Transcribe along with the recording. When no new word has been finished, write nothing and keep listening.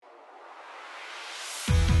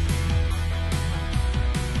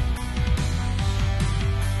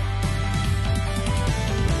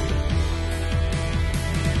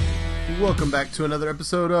Welcome back to another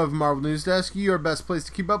episode of Marvel News Desk, your best place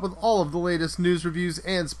to keep up with all of the latest news, reviews,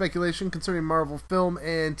 and speculation concerning Marvel film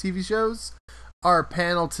and TV shows. Our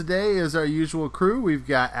panel today is our usual crew. We've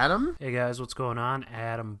got Adam. Hey guys, what's going on?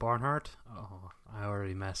 Adam Barnhart. Oh, I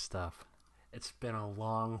already messed up. It's been a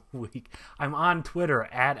long week. I'm on Twitter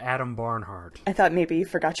at Adam Barnhart. I thought maybe you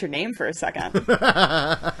forgot your name for a second.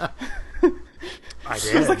 I did.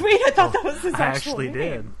 I was like, wait, I thought that was his actual actually name.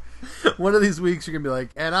 did. One of these weeks you're going to be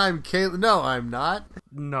like, and I'm Caleb. No, I'm not.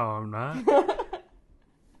 No, I'm not.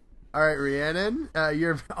 All right, Rhiannon,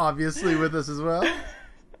 you're obviously with us as well.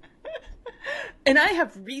 And I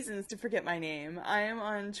have reasons to forget my name. I am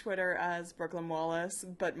on Twitter as Brooklyn Wallace,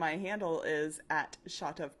 but my handle is at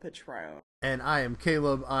Shot of Patron. And I am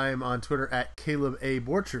Caleb. I'm on Twitter at Caleb A.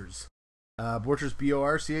 Borchers. Borchers,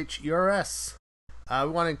 Borchers. We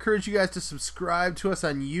want to encourage you guys to subscribe to us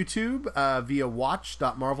on YouTube via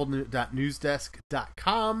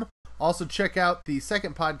watch.marvel.newsdesk.com. Also, check out the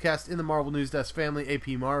second podcast in the Marvel News Desk family, AP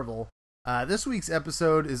Marvel. This week's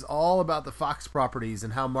episode is all about the Fox properties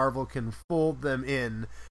and how Marvel can fold them in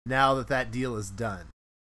now that that deal is done.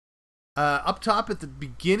 Up top at the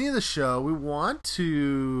beginning of the show, we want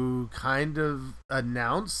to kind of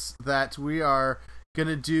announce that we are going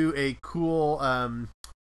to do a cool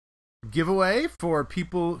giveaway for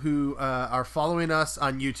people who are following us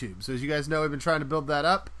on YouTube. So as you guys know, we've been trying to build that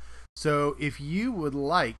up. So if you would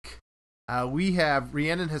like,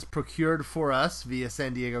 Rhiannon has procured for us via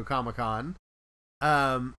San Diego Comic-Con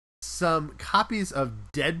some copies of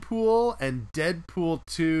Deadpool and Deadpool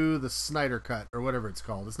 2, the Snyder Cut, or whatever it's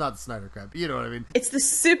called. It's not the Snyder Cut, but you know what I mean. It's the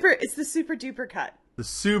super duper cut. The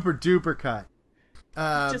super duper cut.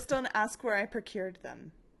 Just don't ask where I procured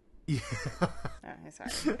them. Yeah. Oh,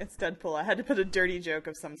 sorry. It's Deadpool. I had to put a dirty joke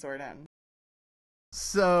of some sort in.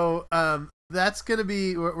 So, that's going to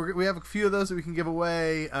be... we have a few of those that we can give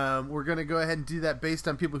away. We're going to go ahead and do that based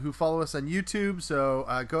on people who follow us on YouTube. So,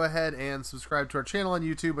 go ahead and subscribe to our channel on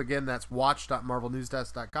YouTube. Again, that's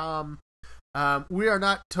watch.marvelnewsdesk.com. We are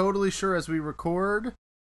not totally sure as we record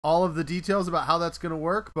all of the details about how that's going to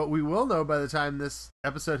work, but we will know by the time this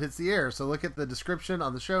episode hits the air. So, look at the description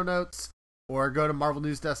on the show notes, or go to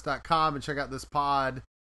marvelnewsdesk.com and check out this pod.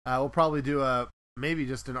 We'll probably do maybe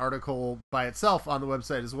just an article by itself on the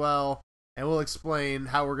website as well, and we'll explain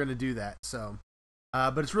how we're going to do that. So,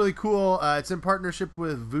 but it's really cool. It's in partnership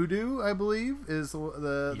with Voodoo, I believe, is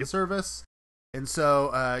the service. And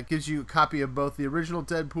so it gives you a copy of both the original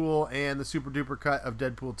Deadpool and the super duper cut of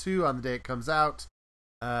Deadpool 2 on the day it comes out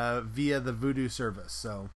via the Voodoo service.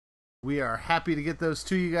 So we are happy to get those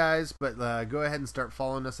to you guys, but go ahead and start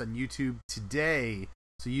following us on YouTube today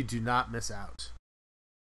so you do not miss out.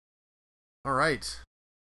 All right,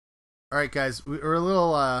 guys, we're a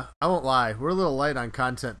little, I won't lie, we're a little light on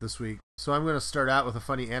content this week, so I'm going to start out with a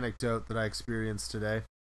funny anecdote that I experienced today.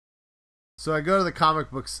 So I go to the comic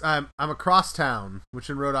books, I'm across town, which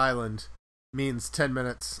in Rhode Island means 10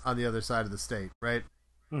 minutes on the other side of the state, right?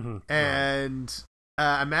 Mm-hmm. And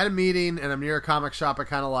I'm at a meeting, and I'm near a comic shop I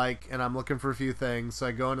kind of like, and I'm looking for a few things, so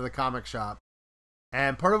I go into the comic shop.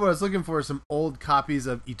 And part of what I was looking for is some old copies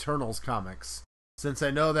of Eternals comics, since I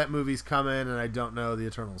know that movie's coming, and I don't know the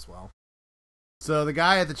Eternals well. So the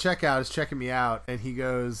guy at the checkout is checking me out, and he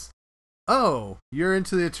goes, "Oh, you're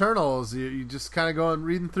into the Eternals. You just kind of going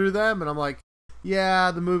reading through them?" And I'm like, "Yeah,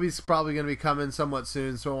 the movie's probably going to be coming somewhat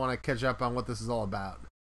soon, so I want to catch up on what this is all about."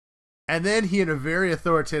 And then he, in a very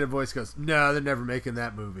authoritative voice, goes, "No, they're never making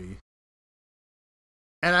that movie."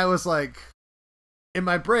 And I was like, in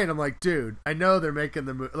my brain, I'm like, dude, I know they're making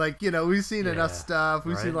the movie. Like, you know, we've seen enough stuff.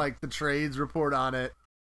 We've seen, like, the trades report on it.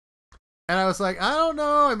 And I was like, I don't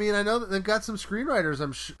know. I mean, I know that they've got some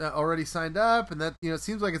screenwriters already signed up, and that, you know, it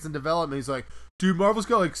seems like it's in development. He's like, dude, Marvel's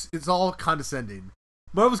got, like, it's all condescending.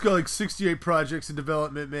 Marvel's got, like, 68 projects in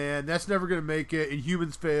development, man. That's never going to make it. And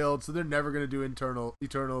Humans failed, so they're never going to do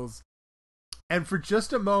Eternals. And for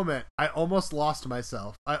just a moment, I almost lost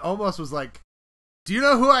myself. I almost was like, do you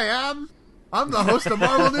know who I am? I'm the host of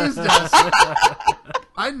Marvel News Desk.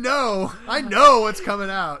 I know what's coming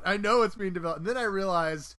out. I know what's being developed. And then I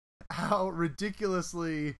realized how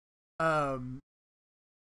ridiculously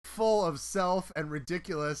full of self and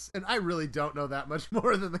ridiculous, and I really don't know that much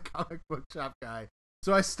more than the comic book shop guy.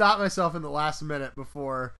 So I stopped myself in the last minute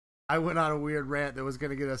before I went on a weird rant that was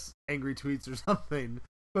going to get us angry tweets or something.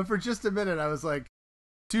 But for just a minute, I was like,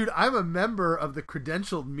 dude, I'm a member of the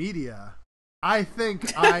credentialed media. I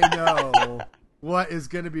think I know what is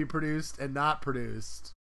going to be produced and not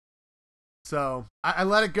produced. So I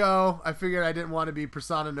let it go. I figured I didn't want to be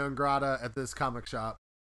persona non grata at this comic shop.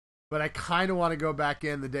 But I kind of want to go back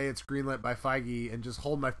in the day it's greenlit by Feige and just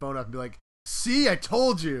hold my phone up and be like, see, I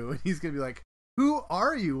told you. And he's going to be like, who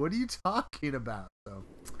are you? What are you talking about? So,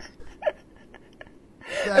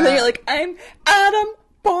 and then you're like, I'm Adam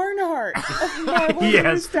Barnhart of Marvel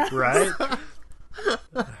yes, Fancasts. right?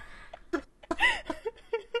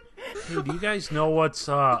 Hey, do you guys know what's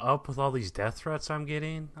up with all these death threats I'm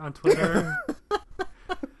getting on Twitter?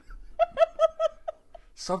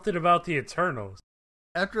 Something about the Eternals.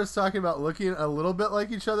 After us talking about looking a little bit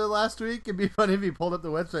like each other last week, it'd be funny if he pulled up the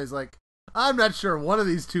website. He's like, I'm not sure. One of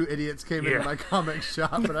these two idiots came into my comic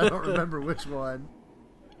shop, but I don't remember which one.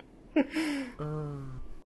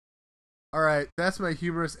 All right, that's my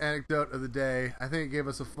humorous anecdote of the day. I think it gave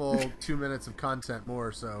us a full 2 minutes of content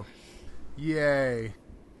more, so yay.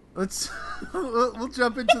 We'll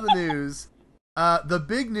jump into the news. The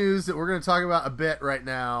big news that we're going to talk about a bit right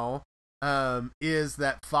now is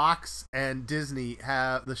that Fox and Disney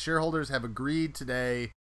the shareholders have agreed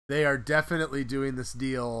today. They are definitely doing this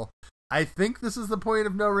deal. I think this is the point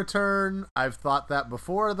of no return. I've thought that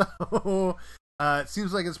before, though. It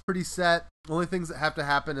seems like it's pretty set. Only things that have to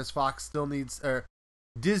happen is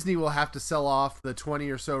Disney will have to sell off the 20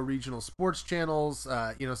 or so regional sports channels,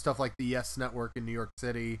 stuff like the Yes Network in New York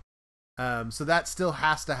City. So that still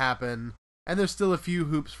has to happen. And there's still a few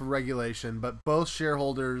hoops for regulation, but both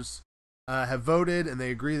shareholders have voted and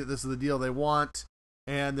they agree that this is the deal they want.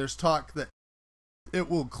 And there's talk that it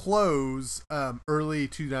will close early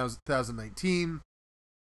 2019.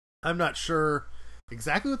 I'm not sure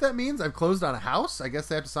exactly what that means. I've closed on a house. I guess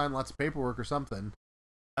they have to sign lots of paperwork or something.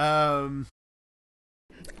 I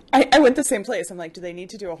went the same place. I'm like, do they need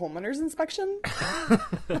to do a homeowner's inspection?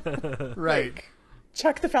 Right. Like,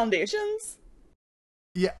 check the foundations?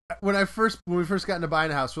 Yeah, when we first got into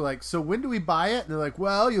buying a house, we're like, so when do we buy it? And they're like,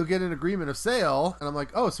 well, you'll get an agreement of sale. And I'm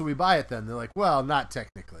like, oh, so we buy it then? They're like, well, not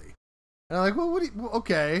technically. And I'm like, well,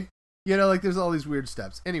 okay. There's all these weird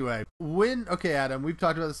steps. Anyway, okay, Adam, we've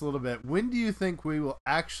talked about this a little bit. When do you think we will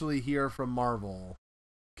actually hear from Marvel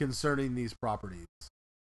concerning these properties?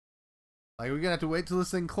 Like, are we going to have to wait till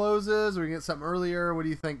this thing closes? Or we get something earlier? What do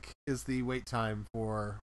you think is the wait time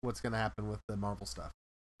for what's going to happen with the Marvel stuff?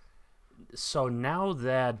 So now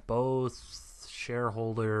that both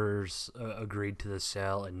shareholders agreed to the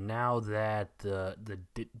sale, and now that the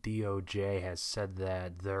DOJ has said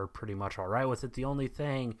that they're pretty much all right with it, the only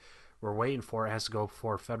thing we're waiting for has to go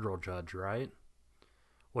before a federal judge, right?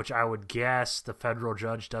 Which I would guess the federal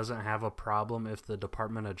judge doesn't have a problem if the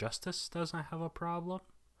Department of Justice doesn't have a problem.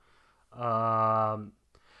 I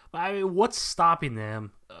mean, what's stopping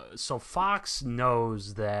them? So Fox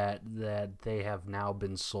knows that they have now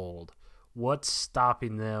been sold. What's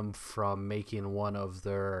stopping them from making one of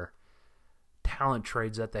their talent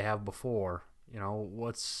trades that they have before?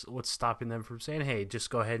 What's stopping them from saying, hey, just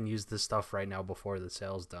go ahead and use this stuff right now before the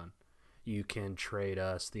sale's done? You can trade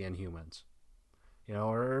us the Inhumans,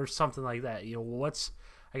 or something like that. What's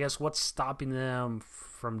stopping them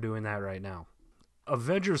from doing that right now?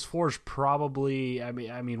 Avengers 4 is probably, I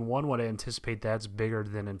mean, one would anticipate that's bigger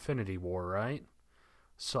than Infinity War, right?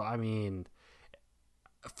 So, I mean,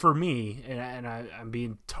 for me, and I'm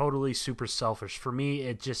being totally super selfish, for me,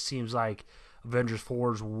 it just seems like Avengers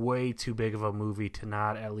 4 is way too big of a movie to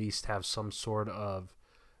not at least have some sort of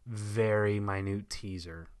very minute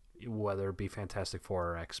teaser, whether it be Fantastic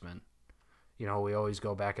Four or X-Men. We always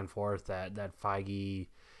go back and forth that Feige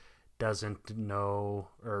doesn't know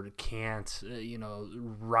or can't,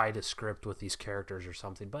 write a script with these characters or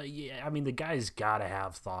something. But yeah, I mean, the guy's got to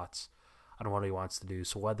have thoughts on what he wants to do.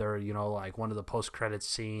 So whether, like one of the post-credits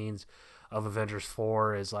scenes of Avengers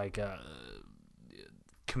 4 is like a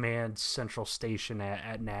command central station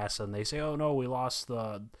at NASA, and they say, oh no, we lost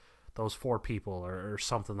those 4 people or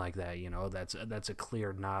something like that. That's a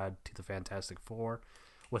clear nod to the Fantastic Four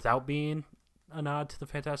without being a nod to the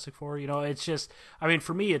Fantastic Four. It's just, I mean,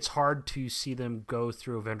 for me, it's hard to see them go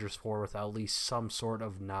through Avengers 4 without at least some sort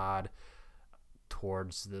of nod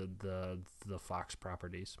towards the Fox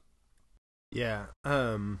properties. Yeah.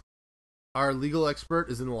 Our legal expert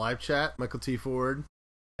is in the live chat, Michael T. Ford,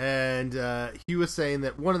 and he was saying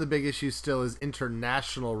that one of the big issues still is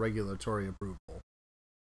international regulatory approval.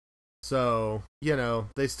 So,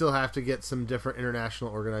 they still have to get some different international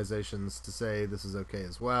organizations to say this is okay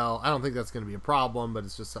as well. I don't think that's going to be a problem, but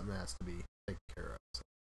it's just something that has to be taken care of. So.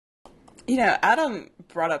 Adam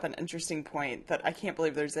brought up an interesting point that I can't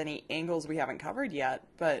believe there's any angles we haven't covered yet,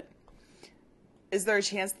 but is there a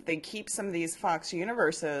chance that they keep some of these Fox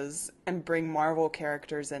universes and bring Marvel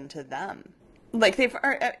characters into them? Like like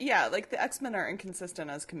the X-Men are inconsistent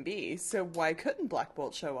as can be, so why couldn't Black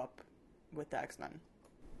Bolt show up with the X-Men?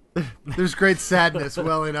 There's great sadness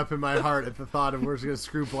welling up in my heart at the thought of we're going to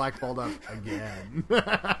screw Black Bolt up again.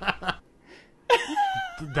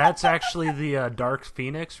 That's actually the Dark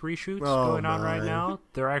Phoenix reshoots going on right my. now.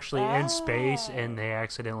 They're actually in space and they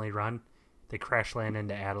accidentally they crash land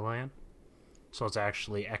into Adelan. So it's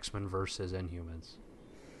actually X-Men versus Inhumans.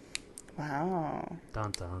 Wow.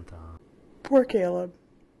 Dun dun dun. Poor Caleb.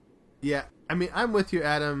 Yeah, I mean, I'm with you,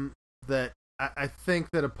 Adam, that I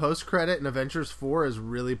think that a post-credit in Avengers 4 is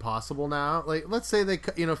really possible now. Like, let's say they,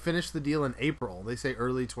 finish the deal in April. They say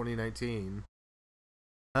early 2019.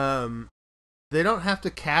 They don't have to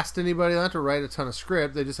cast anybody. They don't have to write a ton of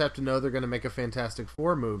script. They just have to know they're going to make a Fantastic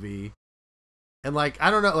Four movie. And, like, I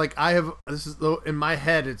don't know, like, in my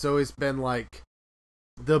head, it's always been, like,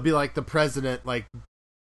 they'll be, like, the president, like,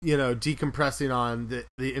 decompressing on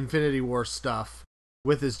the Infinity War stuff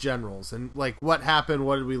with his generals. And, like, what happened?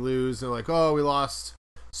 What did we lose? And they're like, oh, we lost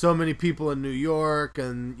so many people in New York.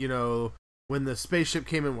 And, when the spaceship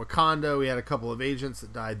came in Wakanda, we had a couple of agents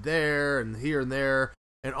that died there and here and there.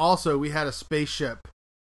 And also, we had a spaceship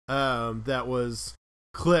that was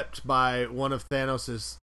clipped by one of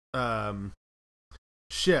Thanos'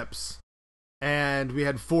 ships, and we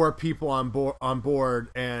had 4 people on board,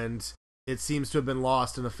 and it seems to have been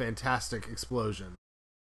lost in a fantastic explosion.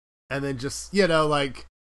 And then just, and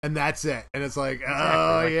that's it. And it's like,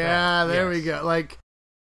 oh, like yeah, there we go. Like,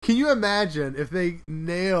 can you imagine if they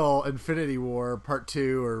nail Infinity War Part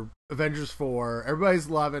 2 or Avengers 4? Everybody's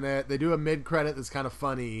loving it. They do a mid-credit that's kind of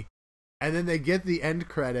funny. And then they get the end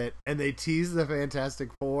credit and they tease the Fantastic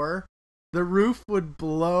Four. The roof would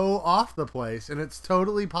blow off the place. And it's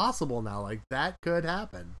totally possible now. Like, that could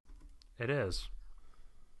happen. It is.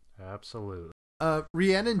 Absolutely.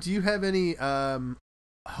 Rhiannon, do you have any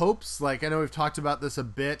hopes? Like, I know we've talked about this a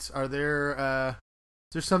bit. Are there...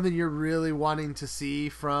 is there something you're really wanting to see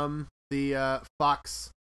from the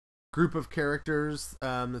Fox group of characters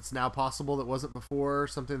that's now possible that wasn't before?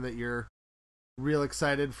 Something that you're real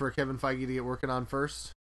excited for Kevin Feige to get working on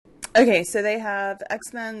first? Okay, so they have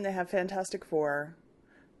X-Men, they have Fantastic Four.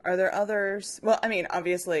 Are there others? Well, I mean,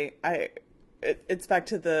 obviously, it's back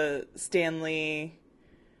to the Stan Lee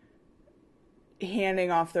handing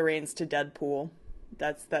off the reins to Deadpool.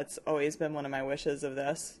 That's always been one of my wishes of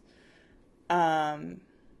this. Are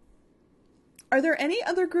there any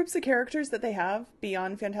other groups of characters that they have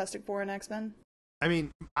beyond Fantastic Four and X-Men? I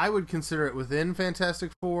mean, I would consider it within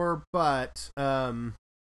Fantastic Four, but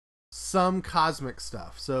some cosmic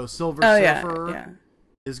stuff. So Silver Surfer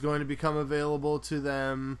is going to become available to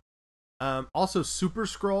them. Also, Super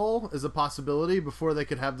Skrull is a possibility. Before they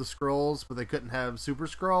could have the Skrulls, but they couldn't have Super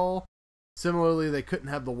Skrull. Similarly, they couldn't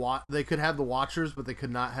have they could have the Watchers, but they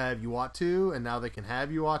could not have Uatu, and now they can have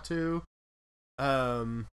Uatu.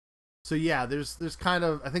 So yeah, there's kind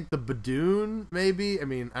of, I think the Badoon maybe. I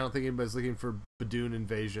mean, I don't think anybody's looking for Badoon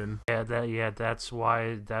invasion. That's why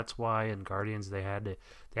in Guardians they had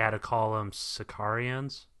to call them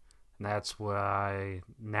Sicarians, and that's why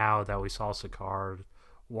now that we saw Sakaar,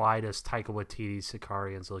 why does Taika Waititi's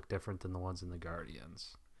Sicarians look different than the ones in the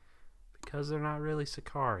Guardians? Because they're not really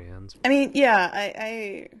Sicarians. I mean, yeah,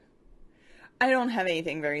 I don't have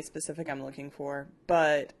anything very specific I'm looking for,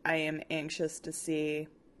 but I am anxious to see.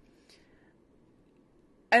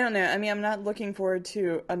 I don't know. I mean, I'm not looking forward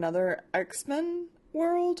to another X-Men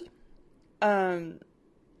world,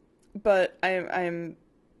 but I'm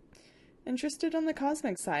interested on the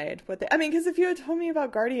cosmic side. Because if you had told me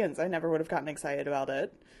about Guardians, I never would have gotten excited about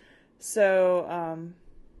it. So,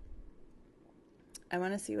 I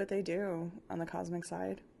want to see what they do on the cosmic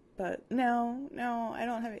side. But no, I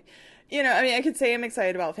don't have it. I could say I'm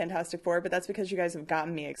excited about Fantastic Four, but that's because you guys have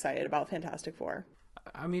gotten me excited about Fantastic Four.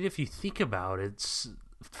 I mean, if you think about it,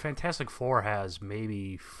 Fantastic Four has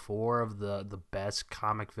maybe 4 of the best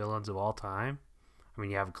comic villains of all time. I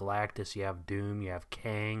mean, you have Galactus, you have Doom, you have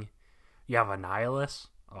Kang, you have Annihilus.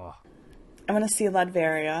 Oh, I want to see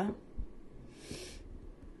Latveria.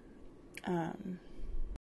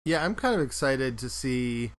 Yeah, I'm kind of excited to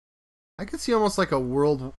see. I could see almost like a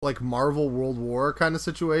Marvel World War kind of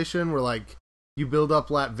situation where like you build up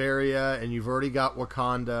Latveria and you've already got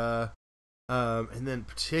Wakanda. And then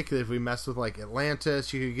particularly if we mess with like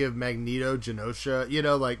Atlantis, you could give Magneto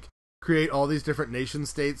Genosha, like create all these different nation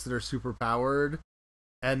states that are super powered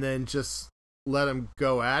and then just let them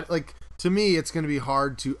go at it. Like, to me, it's going to be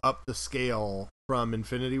hard to up the scale from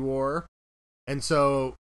Infinity War. And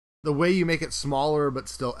so the way you make it smaller but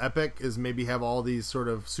still epic is maybe have all these sort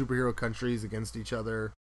of superhero countries against each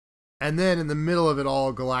other. And then in the middle of it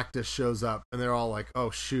all, Galactus shows up and they're all like,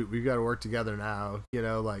 oh shoot, we've got to work together now.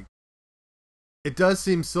 Like, it does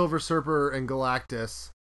seem Silver Surfer and Galactus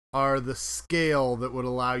are the scale that would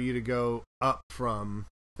allow you to go up from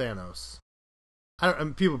Thanos.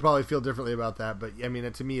 People probably feel differently about that, but I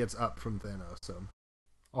mean, to me, it's up from Thanos. So,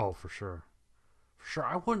 Oh, for sure. For sure.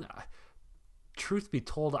 I wouldn't. Truth be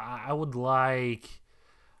told, I would like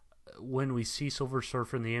when we see Silver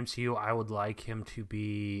Surfer in the MCU, I would like him to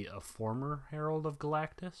be a former Herald of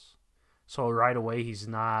Galactus. So right away, he's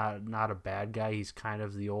not a bad guy. He's kind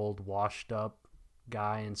of the old washed up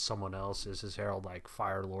guy, and someone else is his Herald, like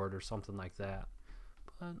Fire Lord or something like that.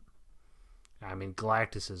 But I mean,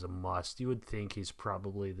 Galactus is a must. You would think he's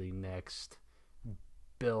probably the next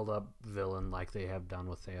build up villain like they have done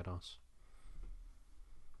with Thanos.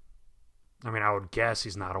 I mean, I would guess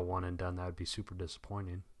he's not a one and done. That would be super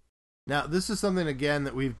disappointing. Now, this is something, again,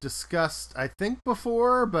 that we've discussed, I think,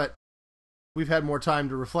 before, but we've had more time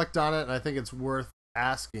to reflect on it, and I think it's worth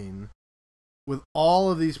asking. With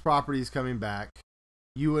all of these properties coming back,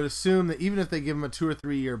 you would assume that even if they give them a 2 or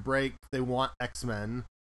 3 year break, they want X-Men.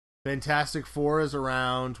 Fantastic Four is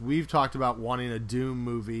around. We've talked about wanting a Doom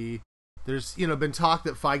movie. There's, been talk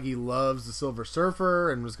that Feige loves the Silver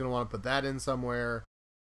Surfer and was going to want to put that in somewhere.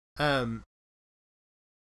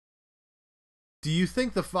 Do you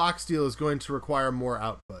think the Fox deal is going to require more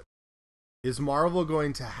output? Is Marvel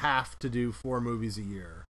going to have to do 4 movies a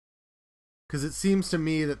year? Because it seems to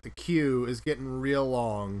me that the queue is getting real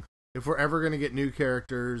long if we're ever going to get new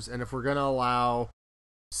characters, and if we're going to allow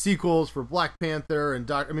sequels for Black Panther and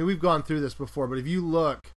we've gone through this before, but if you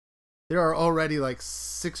look, there are already like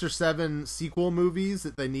 6 or 7 sequel movies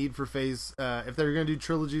that they need for phase, if they're going to do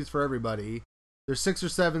trilogies for everybody, there's 6 or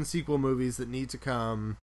 7 sequel movies that need to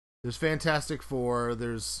come. There's Fantastic Four.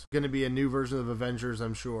 There's going to be a new version of Avengers,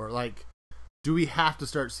 I'm sure. Like, do we have to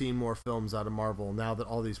start seeing more films out of Marvel now that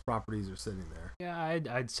all these properties are sitting there? Yeah,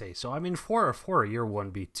 I'd say so. I mean, four a year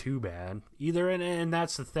wouldn't be too bad either, and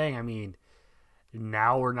that's the thing. I mean,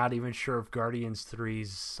 now we're not even sure if Guardians 3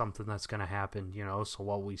 is something that's going to happen, So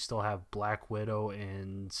while we still have Black Widow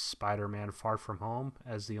and Spider-Man Far From Home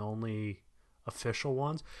as the only official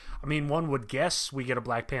ones. I mean, one would guess we get a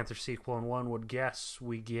Black Panther sequel, and one would guess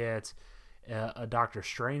we get a Doctor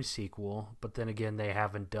Strange sequel, but then again, they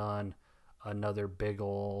haven't done another big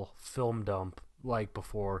ol' film dump like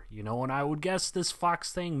before, and I would guess this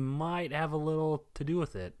Fox thing might have a little to do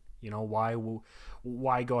with it.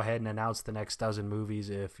 Why go ahead and announce the next dozen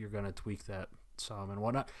movies if you're going to tweak that some and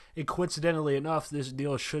whatnot? And coincidentally enough, this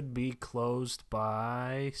deal should be closed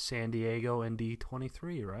by San Diego and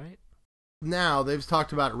D23, right? Now, they've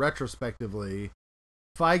talked about it retrospectively.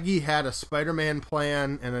 Feige had a Spider-Man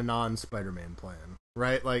plan and a non-Spider-Man plan,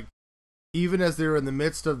 right? Like, even as they were in the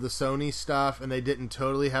midst of the Sony stuff and they didn't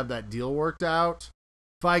totally have that deal worked out,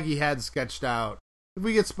 Feige had sketched out, if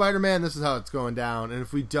we get Spider-Man, this is how it's going down, and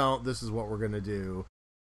if we don't, this is what we're going to do.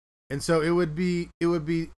 And so it would be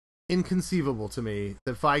inconceivable to me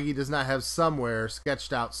that Feige does not have somewhere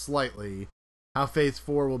sketched out slightly how Phase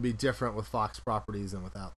 4 will be different with Fox properties and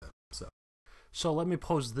without them. So let me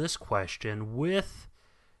pose this question. With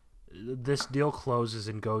this deal closes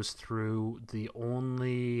and goes through,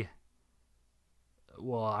 you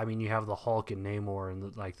have the Hulk and Namor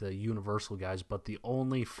and the Universal guys, but the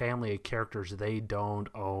only family of characters they don't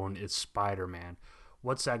own is Spider-Man.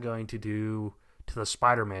 What's that going to do to the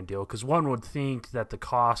Spider-Man deal? Because one would think that the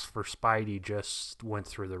cost for Spidey just went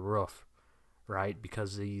through the roof, right?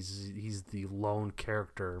 Because he's the lone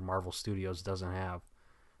character Marvel Studios doesn't have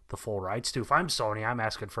the full rights to. If I'm Sony, I'm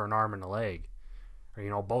asking for an arm and a leg,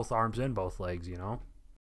 or both arms and both legs.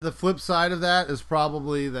 The flip side of that is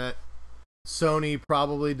probably that Sony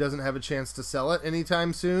probably doesn't have a chance to sell it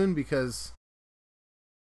anytime soon because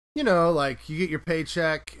you get your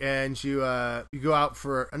paycheck and you go out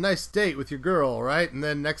for a nice date with your girl, right? And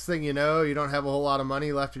then next thing you know, you don't have a whole lot of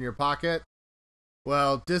money left in your pocket.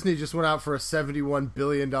 Well, Disney just went out for a $71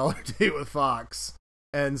 billion date with Fox.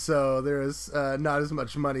 And so there is not as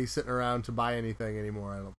much money sitting around to buy anything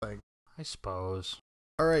anymore, I don't think. I suppose.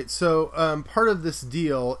 All right, so part of this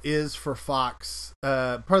deal is for Fox.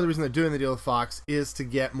 Part of the reason they're doing the deal with Fox is to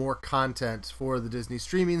get more content for the Disney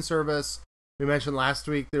streaming service. We mentioned last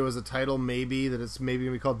week there was a title maybe that it's maybe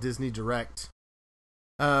going to be called Disney Direct.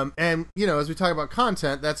 And, as we talk about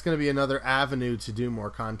content, that's going to be another avenue to do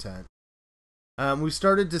more content. We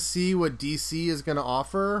started to see what DC is going to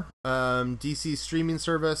offer. DC's streaming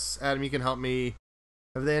service. Adam, you can help me.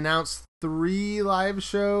 Have they announced 3 live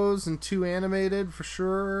shows and 2 animated for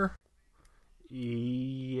sure?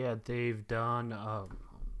 Yeah, they've done.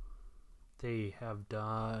 They have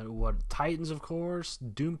done Titans, of course,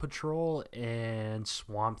 Doom Patrol, and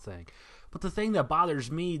Swamp Thing. But the thing that bothers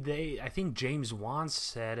me, I think James Wan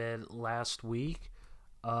said it last week.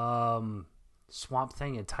 Swamp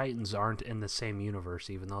Thing and Titans aren't in the same universe,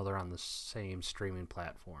 even though they're on the same streaming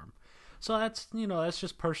platform. So that's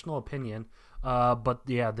just personal opinion. But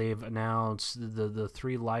yeah, they've announced the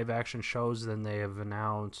 3 live action shows. Then they have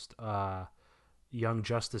announced Young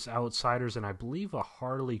Justice Outsiders, and I believe a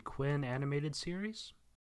Harley Quinn animated series.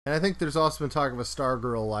 And I think there's also been talk of a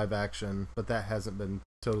Stargirl live action, but that hasn't been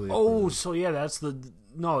totally Oh, approved. so yeah,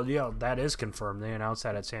 that is confirmed. They announced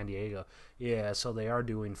that at San Diego. Yeah, so they are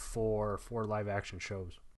doing four live action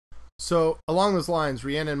shows. So along those lines,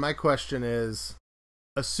 Rhiannon, my question is,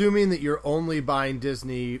 assuming that you're only buying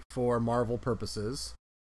Disney for Marvel purposes,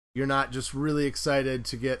 you're not just really excited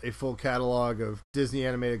to get a full catalog of Disney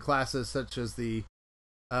animated classics such as the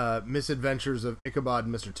Misadventures of Ichabod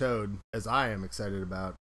and Mr. Toad, as I am excited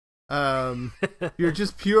about. You're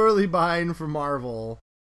just purely buying for Marvel.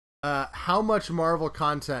 How much Marvel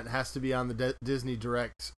content has to be on the Disney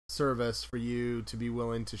Direct service for you to be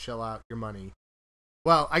willing to shell out your money?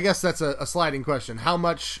 Well, I guess that's a sliding question. How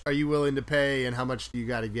much are you willing to pay, and how much do you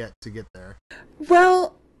got to get there?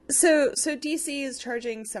 Well, so DC is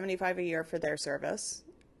charging $75 a year for their service,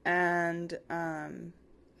 and I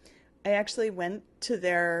actually went to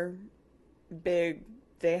their big.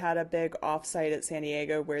 They had a big offsite at San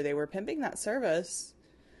Diego where they were pimping that service,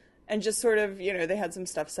 and just sort of, they had some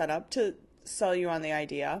stuff set up to sell you on the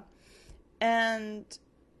idea, and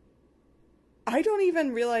I don't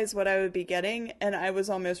even realize what I would be getting, and I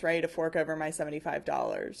was almost ready to fork over my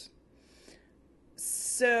 $75.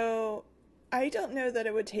 So I don't know that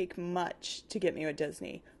it would take much to get me with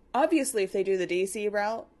Disney. Obviously, if they do the DC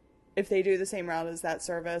route, if they do the same route as that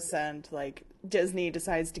service, and like Disney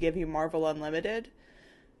decides to give you Marvel Unlimited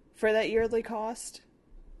for that yearly cost,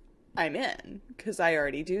 I'm in, because I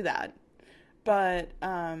already do that. But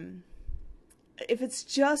if it's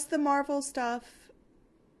just the Marvel stuff,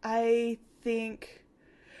 I think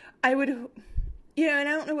I would, and I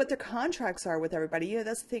don't know what their contracts are with everybody.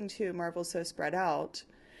 That's the thing too. Marvel's so spread out.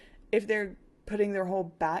 If they're putting their whole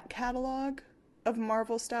back catalog of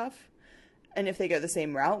Marvel stuff, and if they go the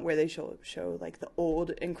same route where they show like the old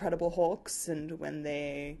Incredible Hulks, and when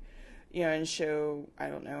they, and show, I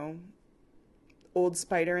don't know, old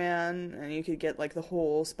Spider-Man, and you could get like the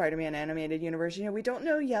whole Spider-Man animated universe. We don't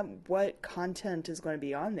know yet what content is going to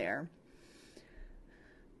be on there.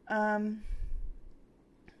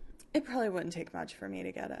 It probably wouldn't take much for me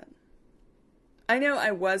to get it. I know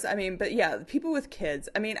but yeah, people with kids,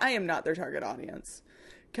 I am not their target audience,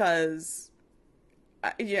 because,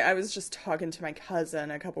 I was just talking to my cousin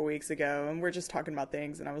a couple weeks ago, and we're just talking about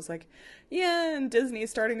things, and I was like, yeah, and Disney's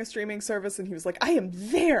starting a streaming service, and he was like, I am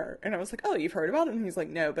there, and I was like, oh, you've heard about it? And he's like,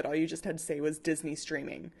 no, but all you just had to say was Disney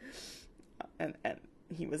streaming, and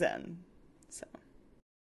he was in, so.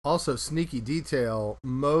 Also, sneaky detail,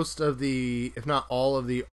 most of the, if not all of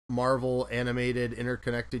the Marvel animated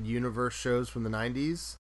interconnected universe shows from the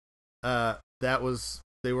 90s,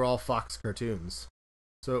 they were all Fox cartoons.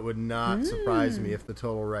 So it would not surprise me if the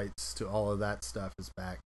total rights to all of that stuff is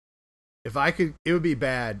back. If I could, it would be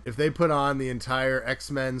bad if they put on the entire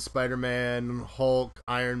X-Men, Spider-Man, Hulk,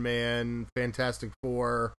 Iron Man, Fantastic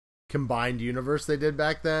Four combined universe they did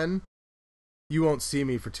back then. You won't see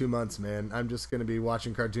me for 2 months, man. I'm just going to be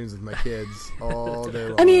watching cartoons with my kids all day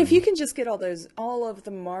long. If you can just get all of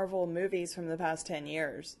the Marvel movies from the past 10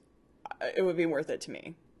 years, it would be worth it to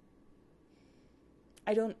me.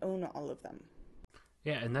 I don't own all of them.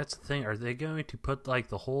 Yeah, and that's the thing. Are they going to put like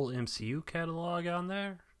the whole MCU catalog on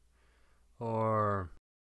there? Or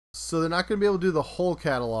so they're not going to be able to do the whole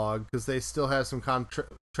catalog because they still have some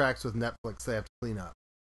contracts with Netflix they have to clean up.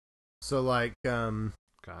 So like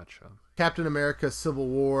gotcha. Captain America Civil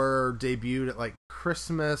War debuted at like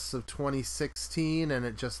Christmas of 2016 and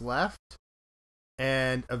it just left.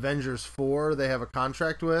 And Avengers 4 they have a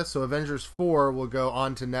contract with, so Avengers 4 will go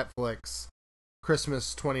on to Netflix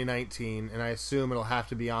Christmas 2019, and I assume it'll have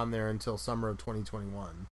to be on there until summer of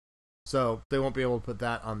 2021. So they won't be able to put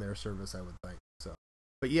that on their service, I would think. So,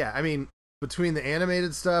 but yeah, between the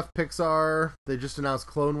animated stuff, Pixar, they just announced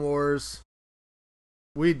Clone Wars.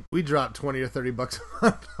 We dropped $20 or $30 a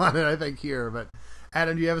month on it, I think, here. But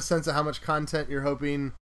Adam, do you have a sense of how much content you're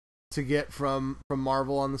hoping to get from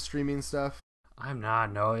Marvel on the streaming stuff? I'm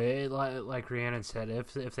not. No, like Rhiannon said,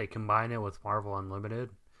 if they combine it with Marvel Unlimited.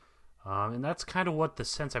 And that's kind of what the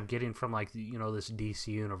sense I'm getting from like this DC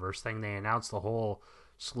universe thing. They announced the whole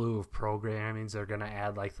slew of programmings. They're gonna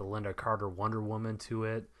add like the Linda Carter Wonder Woman to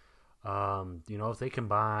it. If they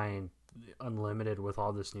combine Unlimited with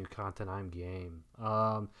all this new content, I'm game.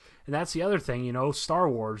 And that's the other thing. Star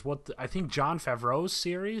Wars. I think Jon Favreau's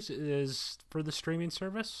series is for the streaming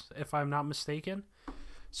service, if I'm not mistaken.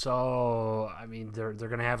 So they're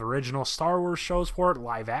gonna have original Star Wars shows for it,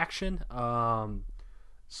 live action.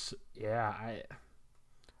 So, yeah,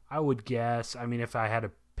 I would guess. I mean, if I had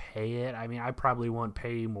to pay it, I mean, I probably wouldn't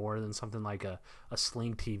pay more than something like a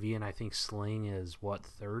Sling TV, and I think Sling is what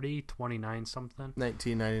 29 something.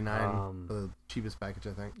 $19.99 for the cheapest package,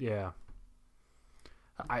 I think. Yeah.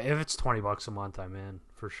 If it's $20 a month, I'm in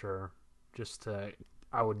for sure.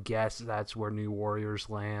 I would guess that's where New Warriors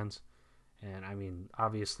lands. And I mean,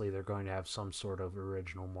 obviously, they're going to have some sort of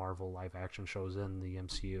original Marvel live action shows in the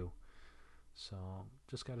MCU. So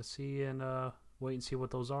just got to see and wait and see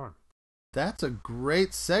what those are. That's a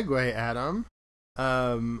great segue, Adam,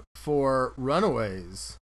 for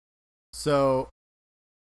Runaways. So,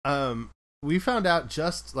 we found out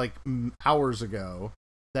just like hours ago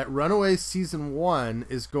that Runaways season 1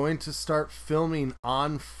 is going to start airing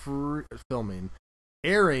on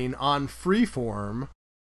Freeform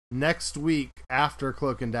next week after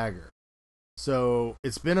Cloak and Dagger. So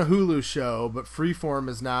it's been a Hulu show, but Freeform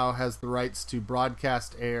has the rights to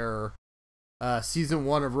broadcast air season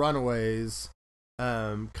 1 of Runaways,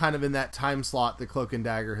 kind of in that time slot that Cloak and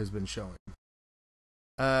Dagger has been showing.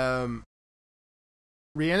 Rhiannon,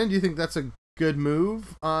 do you think that's a good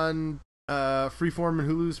move on Freeform and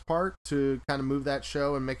Hulu's part to kind of move that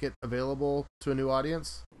show and make it available to a new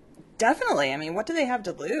audience? Definitely. I mean, what do they have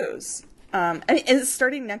to lose? And it's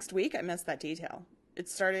starting next week. I missed that detail.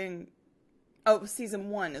 It's starting. Oh,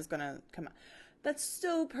 season 1 is going to come out. That's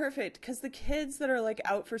so perfect because the kids that are like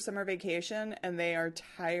out for summer vacation and they are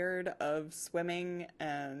tired of swimming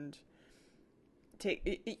and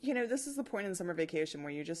this is the point in summer vacation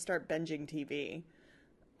where you just start binging TV.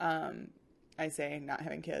 I say not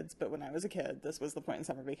having kids, but when I was a kid, this was the point in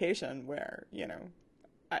summer vacation where,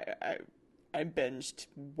 I binged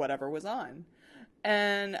whatever was on.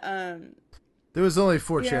 And there was only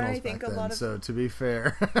 4 channels back then, so to be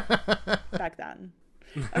fair. Back then.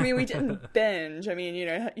 I mean, we didn't binge. I mean,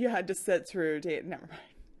 you had to sit through never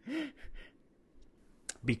mind.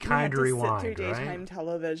 Be kind to rewind, sit through daytime right?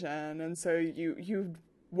 television, and so you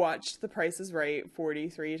watched The Price is Right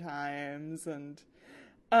 43 times, and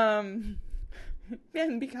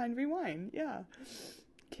be kind, rewind. Yeah,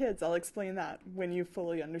 kids, I'll explain that when you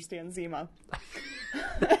fully understand Zima.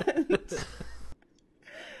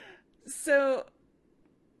 So,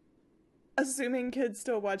 assuming kids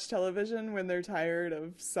still watch television when they're tired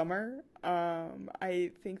of summer,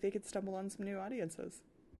 I think they could stumble on some new audiences.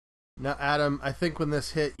 Now, Adam, I think when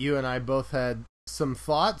this hit, you and I both had some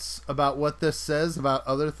thoughts about what this says about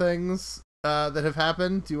other things that have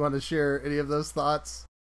happened. Do you want to share any of those thoughts?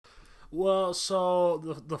 Well,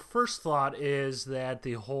 so the first thought is that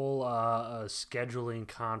the whole scheduling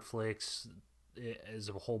conflicts is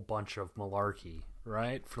a whole bunch of malarkey,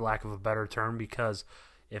 right? For lack of a better term, because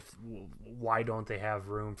why don't they have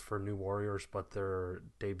room for New Warriors, but they're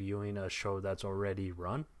debuting a show that's already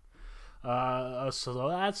run? So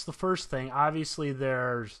that's the first thing. Obviously,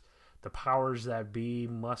 there's the powers that be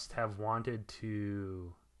must have wanted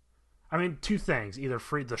to. I mean, 2 things: either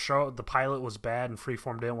the pilot was bad and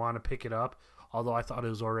Freeform didn't want to pick it up, although I thought it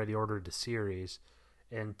was already ordered to series,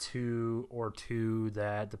 and two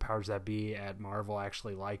that the powers that be at Marvel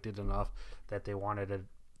actually liked it enough that they wanted it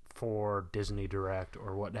for Disney Direct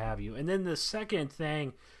or what have you. And then the second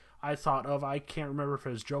thing I thought of, I can't remember if it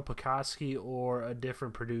was Joe Pekoski or a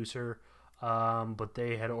different producer, but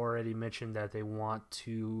they had already mentioned that they want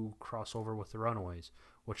to cross over with the Runaways,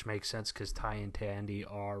 which makes sense because Ty and Tandy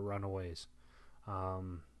are Runaways,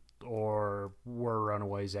 or were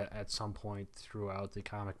Runaways at some point throughout the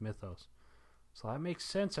comic mythos. So that makes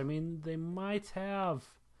sense. I mean, they might have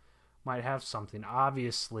something.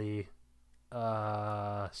 Obviously,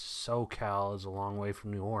 SoCal is a long way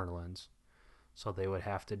from New Orleans, so they would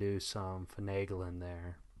have to do some finagling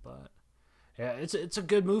there. But yeah, it's a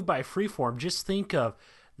good move by Freeform. Just think of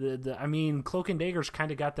I mean, Cloak and Dagger's kind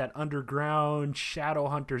of got that underground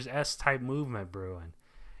Shadowhunters type movement brewing.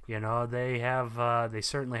 They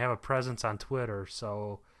certainly have a presence on Twitter.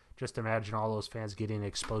 So just imagine all those fans getting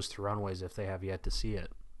exposed to Runaways if they have yet to see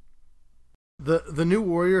it. The New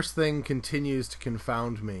Warriors thing continues to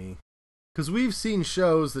confound me. Because we've seen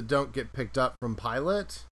shows that don't get picked up from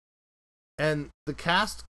pilot, and the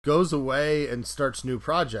cast goes away and starts new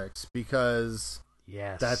projects because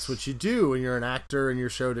that's what you do when you're an actor and your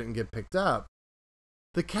show didn't get picked up.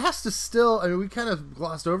 The cast is still, I mean, we kind of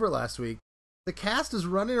glossed over it last week. The cast is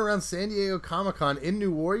running around San Diego Comic-Con in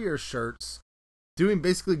New Warriors shirts, doing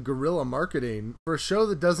basically guerrilla marketing for a show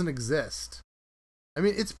that doesn't exist. I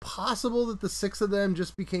mean, it's possible that the 6 of them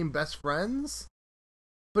just became best friends,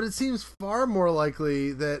 but it seems far more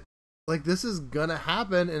likely that this is gonna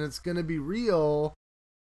happen and it's gonna be real.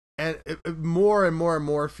 And it more and more and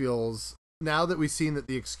more feels, now that we've seen that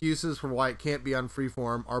the excuses for why it can't be on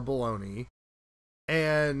Freeform are baloney,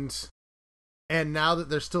 and now that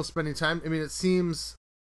they're still spending time, I mean, it seems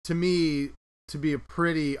to me to be a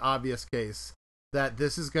pretty obvious case that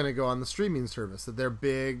this is going to go on the streaming service, that they're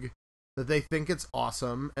big, that they think it's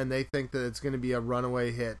awesome, and they think that it's going to be a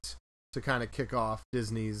runaway hit to kind of kick off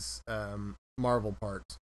Disney's Marvel part.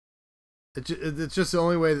 It's just the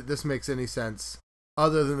only way that this makes any sense,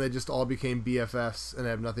 other than they just all became BFFs and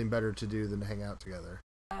have nothing better to do than to hang out together.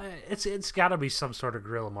 It's got to be some sort of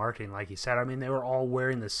guerrilla marketing, like you said. I mean, they were all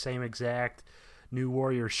wearing the same exact New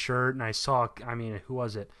Warrior shirt, and I saw, I mean, who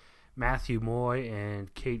was it? Matthew Moy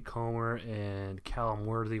and Kate Comer and Callum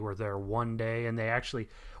Worthy were there one day, and they actually,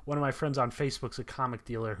 one of my friends on Facebook's a comic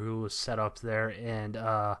dealer who was set up there, and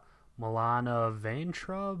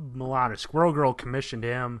Milana Squirrel Girl commissioned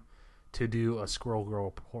him to do a Squirrel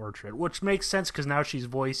Girl portrait, which makes sense because now she's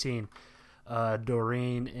voicing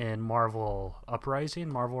Doreen in Marvel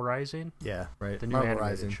Rising. Yeah, right. The new Marvel animated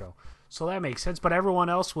Rising show. So that makes sense. But everyone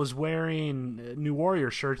else was wearing New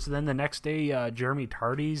Warrior shirts. And then the next day, Jeremy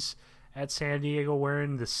Tardy's at San Diego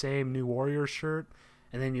wearing the same New Warrior shirt.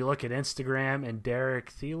 And then you look at Instagram and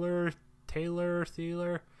Derek Taylor,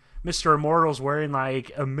 Mr. Immortal's wearing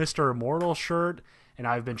like a Mr. Immortal shirt. And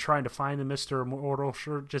I've been trying to find the Mr. Immortal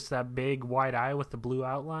shirt, just that big white eye with the blue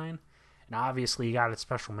outline. And obviously he got it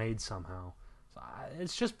special made somehow. So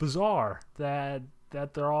it's just bizarre that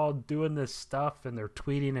they're all doing this stuff and they're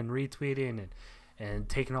tweeting and retweeting and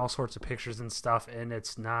taking all sorts of pictures and stuff, and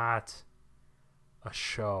it's not a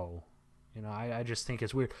show. You know, I just think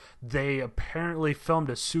it's weird. They apparently filmed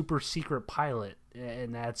a super secret pilot,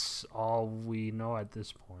 and that's all we know at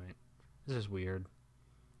this point. This is weird.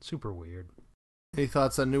 Super weird. Any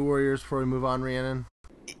thoughts on New Warriors before we move on, Rhiannon?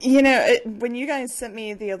 You know, when you guys sent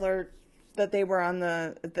me the alert that they were on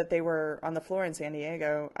the floor in San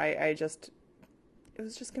Diego, it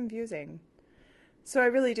was just confusing. So I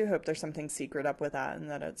really do hope there's something secret up with that, and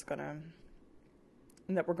that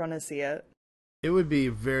we're gonna see it. It would be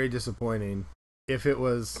very disappointing if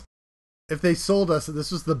they sold us that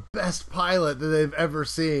this was the best pilot that they've ever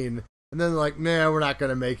seen, and then like, nah, we're not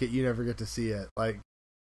gonna make it. You never get to see it. Like,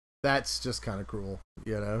 that's just kind of cruel,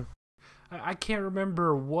 you know? I can't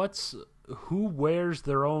remember who wears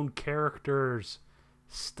their own characters'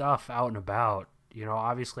 stuff out and about. You know,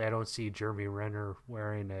 obviously I don't see Jeremy Renner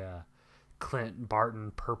wearing a Clint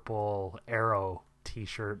Barton purple Arrow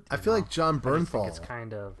t-shirt. I feel like John Bernthal. It's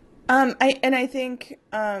kind of... I think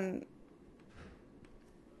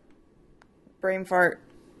brain fart,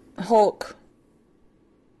 Hulk.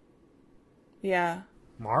 Yeah.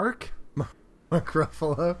 Mark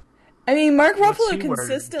Ruffalo. I mean, Mark Ruffalo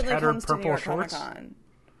consistently comes to New York shorts? Comic-Con.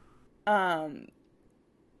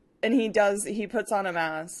 And he puts on a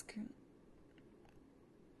mask.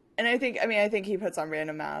 And I think he puts on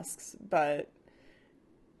random masks, but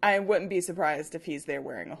I wouldn't be surprised if he's there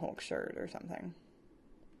wearing a Hulk shirt or something.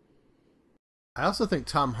 I also think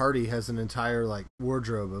Tom Hardy has an entire like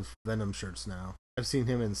wardrobe of Venom shirts now. I've seen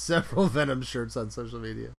him in several Venom shirts on social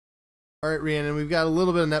media. All right, Rhiannon, we've got a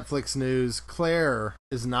little bit of Netflix news. Claire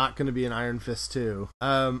is not going to be in Iron Fist 2.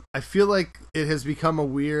 I feel like it has become a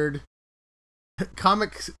weird...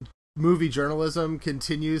 Comic movie journalism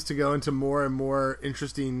continues to go into more and more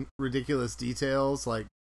interesting, ridiculous details. Like,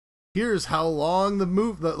 here's how long the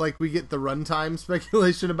movie... Like, we get the runtime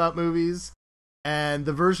speculation about movies. And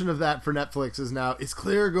the version of that for Netflix is now, is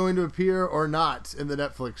Claire going to appear or not in the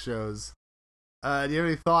Netflix shows? Do you have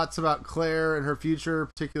any thoughts about Claire and her future,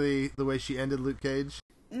 particularly the way she ended Luke Cage?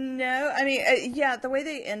 No, I mean, yeah, the way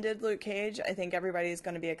they ended Luke Cage, I think everybody's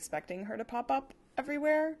going to be expecting her to pop up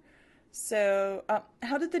everywhere. So,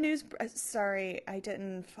 how did the news... Sorry, I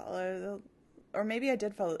didn't follow, or maybe I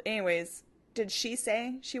did follow. Anyways, did she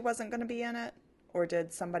say she wasn't going to be in it? Or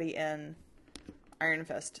did somebody in Iron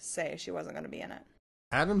Fist say she wasn't going to be in it?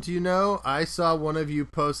 Adam, do you know? I saw one of you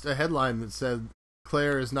post a headline that said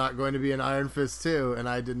Claire is not going to be in Iron Fist 2, and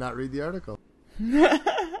I did not read the article.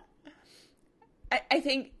 I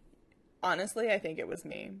think, honestly, I think it was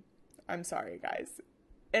me. I'm sorry, guys.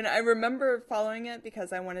 And I remember following it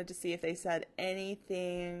because I wanted to see if they said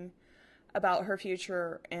anything about her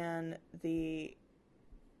future in the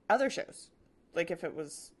other shows. Like if it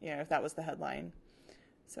was, if that was the headline.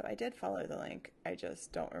 So I did follow the link. I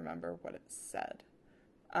just don't remember what it said.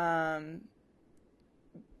 But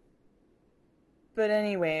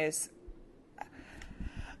anyways,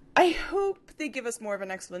 I hope they give us more of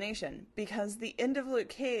an explanation, because the end of Luke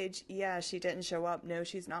Cage, yeah, she didn't show up. No,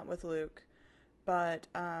 she's not with Luke. But,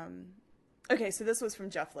 okay, so this was from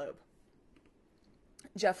Jeff Loeb.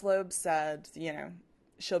 Jeff Loeb said,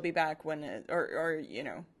 she'll be back when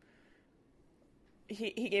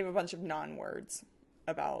he gave a bunch of non-words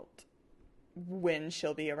about when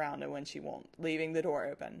she'll be around and when she won't, leaving the door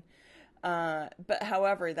open. But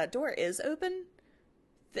however, that door is open.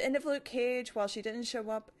 The end of Luke Cage, while she didn't show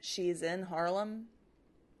up, she's in Harlem.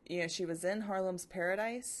 You know, she was in Harlem's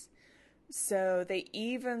Paradise. So they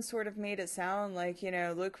even sort of made it sound like, you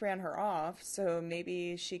know, Luke ran her off, so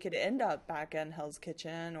maybe she could end up back in Hell's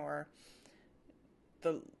Kitchen or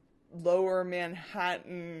the lower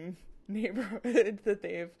Manhattan neighborhood that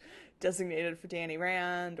they've designated for Danny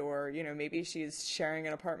Rand, or, you know, maybe she's sharing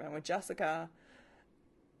an apartment with Jessica.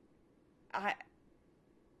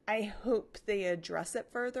 I hope they address it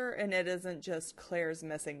further and it isn't just Claire's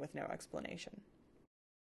missing with no explanation.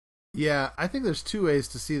 Yeah, I think there's two ways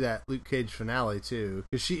to see that Luke Cage finale, too.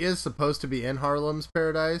 Because she is supposed to be in Harlem's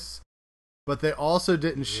Paradise, but they also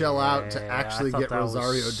didn't shell out to actually get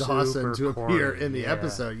Rosario Dawson to appear in the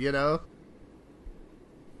episode, you know?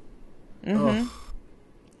 Mm-hmm.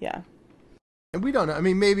 Yeah. And we don't know. I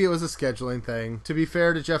mean, maybe it was a scheduling thing. To be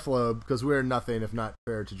fair to Jeff Loeb, because we're nothing if not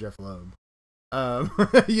fair to Jeff Loeb.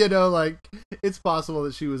 You know, like, it's possible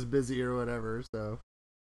that she was busy or whatever, so...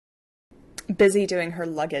 Busy doing her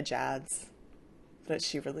luggage ads that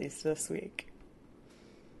she released this week.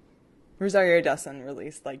 Rosario Dawson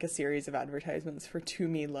released like a series of advertisements for To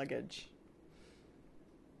Me luggage.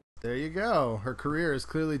 There you go. Her career is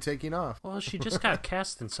clearly taking off. Well, she just got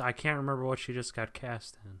cast in, so I can't remember what she just got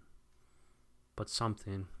cast in. But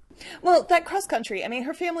something. Well, that cross country, I mean,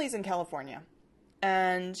 her family's in California.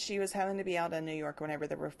 And she was having to be out in New York whenever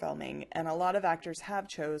they were filming. And a lot of actors have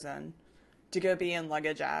chosen to go be in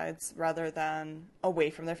luggage ads rather than away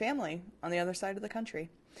from their family on the other side of the country.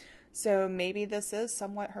 So maybe this is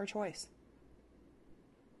somewhat her choice.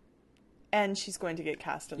 And she's going to get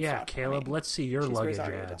cast in stuff. Yeah, Caleb, let's see your luggage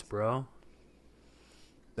ads, bro.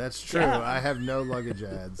 That's true. Yeah. I have no luggage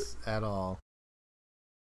ads at all.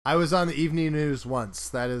 I was on the evening news once.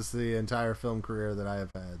 That is the entire film career that I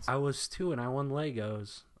have had. I was too, and I won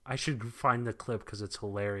Legos. I should find the clip because it's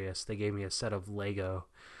hilarious. They gave me a set of Lego.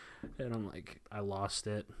 And I'm like, I lost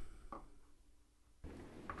it.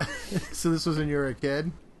 So this was when you were a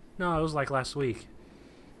kid? No, it was like last week.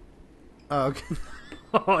 Oh, okay.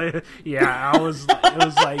 Oh, yeah, it was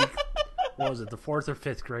like, what was it, the 4th or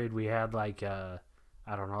 5th grade, we had like I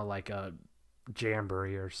don't know, like a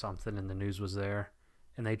jamboree or something, and the news was there.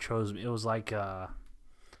 And they chose, it was like, it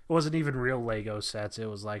wasn't even real Lego sets. It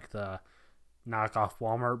was like the knockoff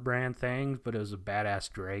Walmart brand thing, but it was a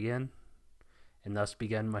badass dragon. And thus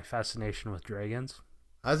began my fascination with dragons.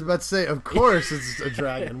 I was about to say, of course it's a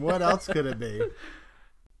dragon. What else could it be?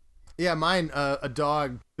 Yeah, mine, a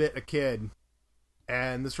dog bit a kid.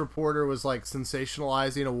 And this reporter was like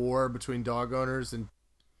sensationalizing a war between dog owners and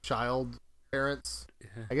child parents.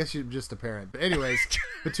 Yeah. I guess you're just a parent. But anyways,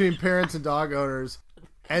 between parents and dog owners.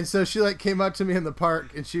 And so she like came up to me in the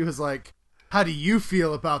park and she was like, how do you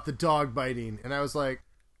feel about the dog biting? And I was like,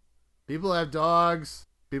 people have dogs.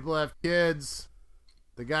 People have kids.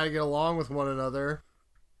 They got to get along with one another.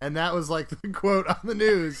 And that was like the quote on the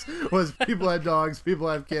news was people have dogs, people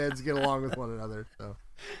have kids, get along with one another. So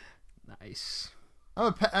nice.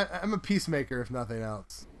 I'm a peacemaker, if nothing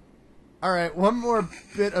else. All right, one more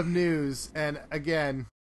bit of news. And again,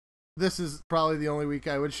 this is probably the only week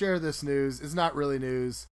I would share this news. It's not really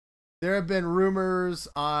news. There have been rumors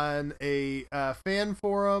on a fan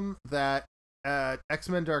forum that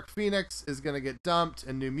X-Men Dark Phoenix is going to get dumped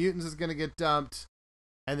and New Mutants is going to get dumped.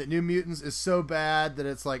 And that New Mutants is so bad that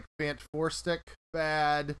it's like Fant4stick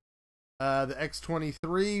bad. The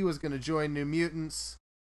X-23 was going to join New Mutants.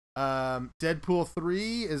 Deadpool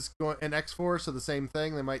 3 is going, and X-Force are the same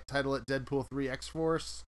thing. They might title it Deadpool 3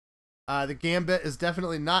 X-Force. The Gambit is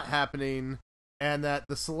definitely not happening. And that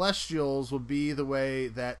the Celestials will be the way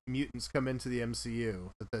that mutants come into the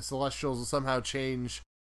MCU. That the Celestials will somehow change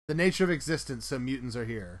the nature of existence so mutants are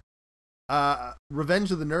here.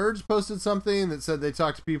 Revenge of the Nerds posted something that said they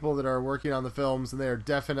talked to people that are working on the films and they are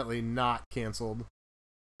definitely not canceled.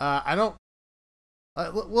 Well,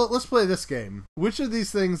 let's play this game. Which of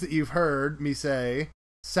these things that you've heard me say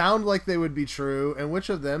sound like they would be true, and which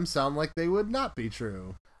of them sound like they would not be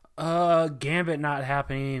true? Gambit not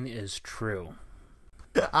happening is true.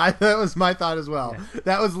 That was my thought as well. Yeah.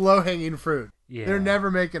 That was low-hanging fruit. Yeah. They're never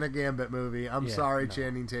making a Gambit movie. I'm sorry, no.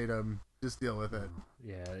 Channing Tatum. Just deal with it.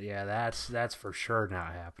 Yeah, that's for sure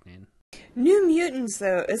not happening. New Mutants,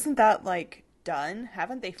 though, isn't that, like, done?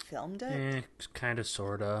 Haven't they filmed it? Kind of,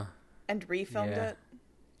 sorta. And refilmed it?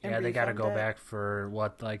 Yeah, they gotta go back for,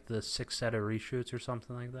 like the 6th set of reshoots or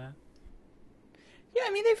something like that? Yeah,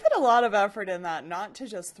 I mean, they put a lot of effort in that, not to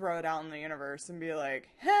just throw it out in the universe and be like,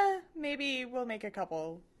 maybe we'll make a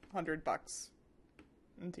couple $100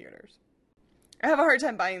 in theaters. I have a hard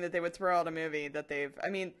time buying that they would throw out a movie that they've. I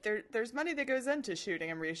mean, there's money that goes into shooting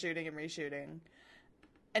and reshooting and reshooting,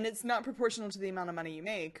 and it's not proportional to the amount of money you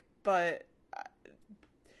make. But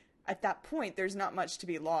at that point, there's not much to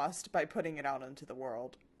be lost by putting it out into the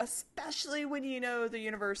world, especially when you know the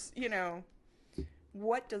universe. You know,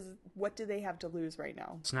 what do they have to lose right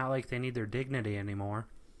now? It's not like they need their dignity anymore.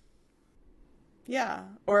 Yeah,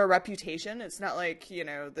 or a reputation. It's not like,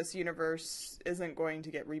 this universe isn't going to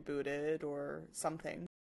get rebooted or something.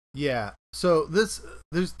 Yeah. So there's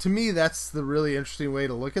to me, that's the really interesting way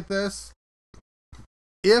to look at this.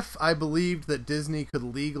 If I believed that Disney could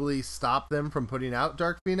legally stop them from putting out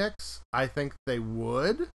Dark Phoenix, I think they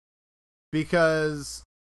would, because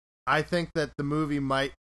I think that the movie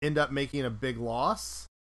might end up making a big loss,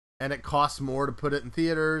 and it costs more to put it in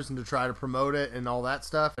theaters and to try to promote it and all that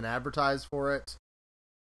stuff and advertise for it.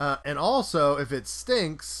 And also, if it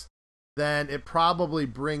stinks, then it probably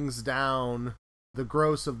brings down the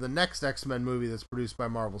gross of the next X-Men movie that's produced by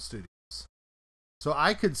Marvel Studios. So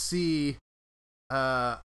I could see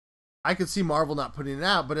Marvel not putting it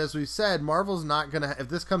out, but as we said, Marvel's not gonna. If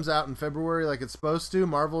this comes out in February like it's supposed to,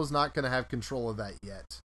 Marvel's not gonna have control of that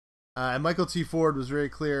yet. And Michael T. Ford was very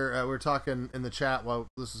clear. We were talking in the chat while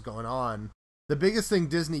this was going on. The biggest thing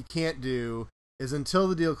Disney can't do is, until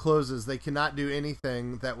the deal closes, they cannot do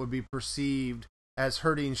anything that would be perceived as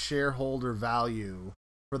hurting shareholder value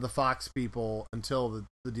for the Fox people until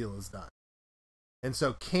the deal is done. And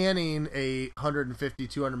so canning a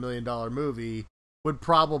 $150-200 million movie would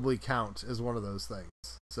probably count as one of those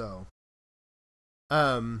things. So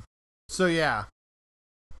yeah.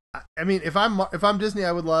 I mean, if I'm Disney,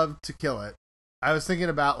 I would love to kill it. I was thinking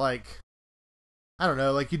about, like, I don't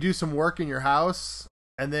know, like you do some work in your house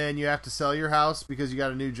and then you have to sell your house because you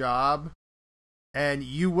got a new job, and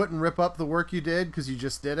you wouldn't rip up the work you did because you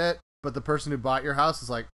just did it, but the person who bought your house is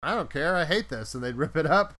like, I don't care, I hate this, and they'd rip it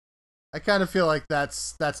up. I kind of feel like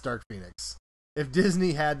that's Dark Phoenix. If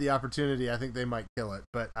Disney had the opportunity, I think they might kill it,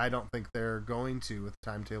 but I don't think they're going to with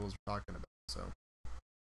the timetables we're talking about.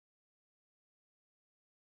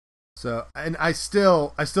 So, and I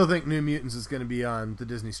still think New Mutants is going to be on the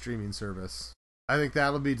Disney streaming service. I think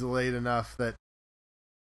that'll be delayed enough that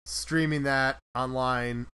streaming that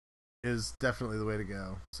online is definitely the way to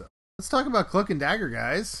go. So let's talk about Cloak and Dagger,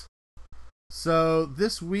 guys. So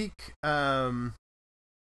this week, Cloak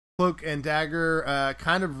and Dagger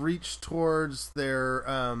kind of reached towards their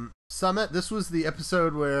summit. This was the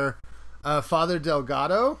episode where Father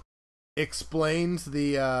Delgado explained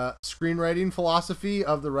the screenwriting philosophy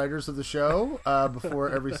of the writers of the show before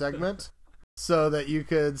every segment, so that you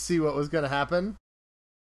could see what was going to happen.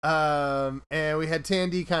 And we had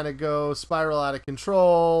Tandy kind of go spiral out of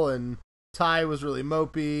control, and Ty was really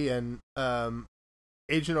mopey, and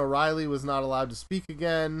Agent O'Reilly was not allowed to speak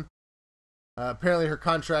again. Apparently her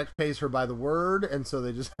contract pays her by the word, and so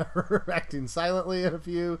they just have her acting silently in a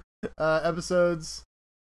few episodes.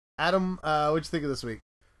 Adam, what'd you think of this week?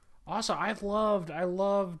 Also, I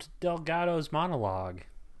loved Delgado's monologue,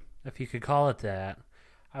 if you could call it that.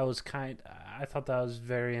 I thought that was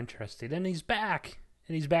very interesting. And he's back.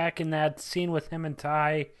 And he's back in that scene with him and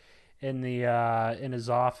Ty in his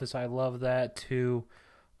office. I love that too.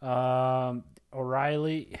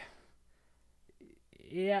 O'Reilly,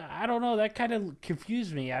 yeah, I don't know. That kind of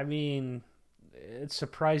confused me. I mean, it's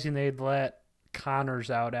surprising they'd let Connors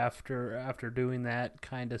out after doing that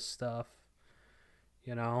kind of stuff.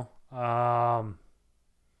 You know, I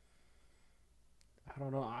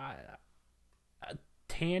don't know.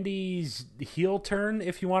 Tandy's heel turn,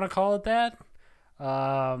 if you want to call it that,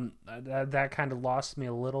 that kind of lost me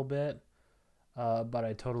a little bit. But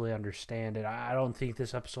I totally understand it. I don't think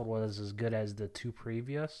this episode was as good as the two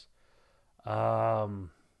previous. But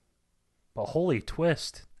holy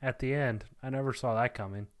twist at the end. I never saw that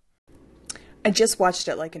coming. I just watched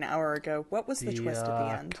it like an hour ago. What was the twist at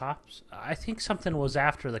the end? Cops? I think something was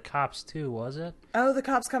after the cops too, was it? Oh, the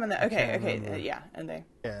cops coming. Okay, yeah, and they.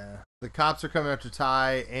 Yeah, the cops are coming after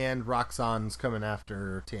Ty, and Roxanne's coming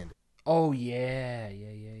after Tandy. Oh yeah.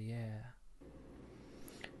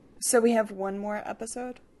 So we have one more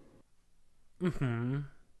episode. Mm-hmm.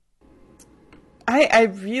 I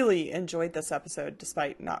really enjoyed this episode,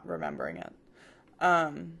 despite not remembering it.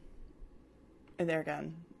 And there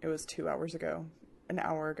again, it was 2 hours ago, an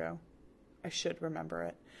hour ago. I should remember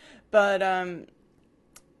it, but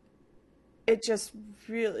it just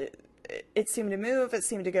really, it seemed to move. It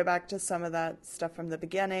seemed to go back to some of that stuff from the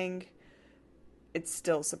beginning. It's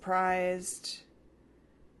still surprised.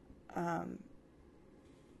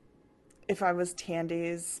 If I was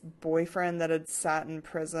Tandy's boyfriend that had sat in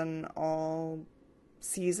prison all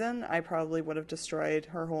season, I probably would have destroyed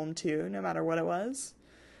her home too, no matter what it was.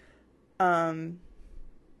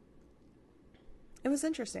 It was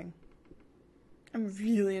interesting. I'm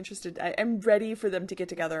really interested. I'm ready for them to get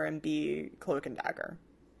together and be Cloak and Dagger.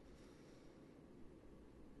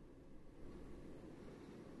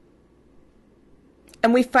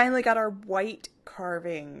 And we finally got our white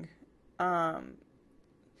carving.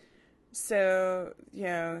 So,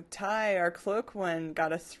 Ty, our cloak one,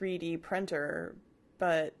 got a 3D printer,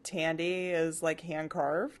 but Tandy is like hand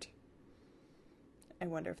carved. I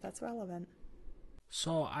wonder if that's relevant.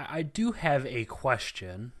 So I do have a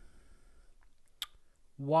question.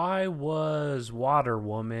 Why was Water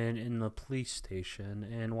Woman in the police station,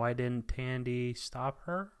 and why didn't Tandy stop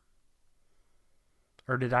her?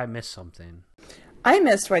 Or did I miss something? I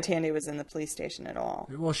missed why Tandy was in the police station at all.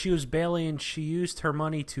 Well, she was bailing. She used her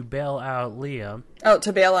money to bail out Liam. Oh,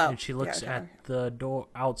 to bail out. And she looks at the door,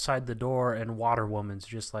 outside the door, and Water Woman's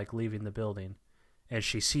just like leaving the building. And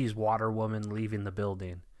she sees Water Woman leaving the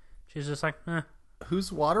building. She's just like, eh.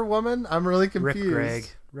 Who's Water Woman? I'm really confused. Rick Gregg,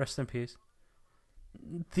 rest in peace.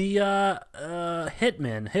 The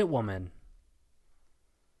Hitwoman.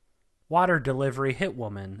 Water delivery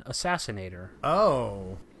Hitwoman, assassinator.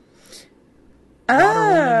 Oh. Water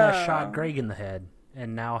Woman that shot Greg in the head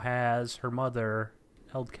and now has her mother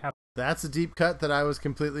held captive. That's a deep cut that I was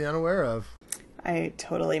completely unaware of. I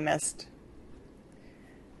totally missed.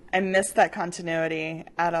 I missed that continuity,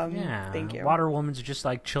 Adam. Yeah, thank you. Water Woman's just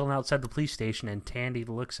like chilling outside the police station, and Tandy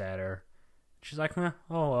looks at her. She's like, oh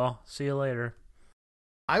well, see you later.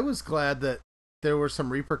 I was glad that there were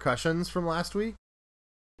some repercussions from last week,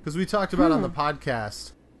 because we talked about on the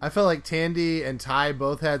podcast. I felt like Tandy and Ty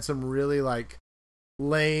both had some really like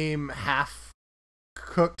lame,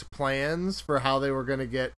 half-cooked plans for how they were going to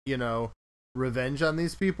get, revenge on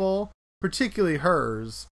these people, particularly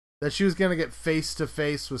hers, that she was going to get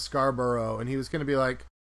face-to-face with Scarborough, and he was going to be like,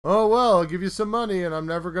 oh, well, I'll give you some money, and I'm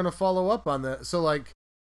never going to follow up on that. So, like,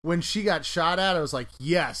 when she got shot at, I was like,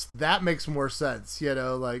 yes, that makes more sense,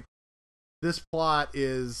 like, this plot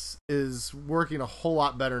is working a whole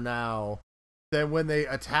lot better now than when they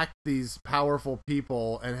attacked these powerful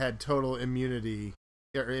people and had total immunity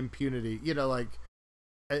or impunity.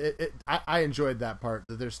 I enjoyed that part,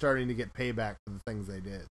 that they're starting to get payback for the things they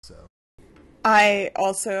did. So I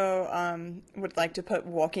also would like to put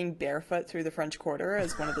walking barefoot through the French Quarter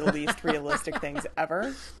as one of the least realistic things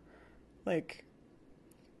ever. Like,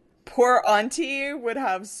 poor Auntie would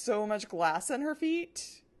have so much glass in her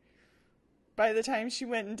feet by the time she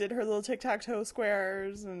went and did her little tic-tac-toe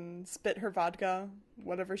squares and spit her vodka,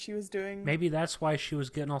 whatever she was doing. Maybe that's why she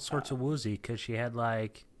was getting all sorts of woozy, because she had,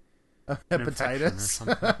 like, hepatitis.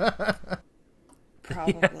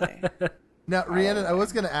 Probably. Now, Rhiannon, I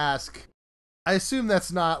was going to ask, I assume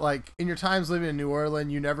that's not, like, in your times living in New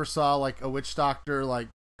Orleans, you never saw, like, a witch doctor, like,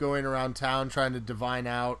 going around town trying to divine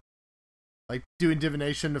out, like, doing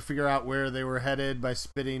divination to figure out where they were headed by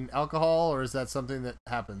spitting alcohol, or is that something that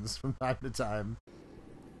happens from time to time?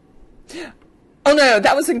 Oh no,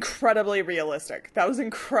 that was incredibly realistic. That was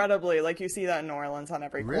incredibly, like, you see that in New Orleans on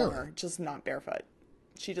every corner, just not barefoot.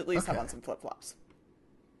 She'd at least have on some flip-flops.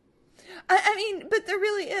 I mean, but there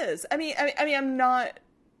really is. I mean, I'm not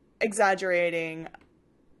exaggerating.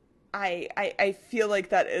 I feel like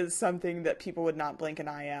that is something that people would not blink an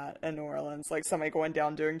eye at in New Orleans. Like somebody going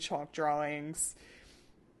down doing chalk drawings.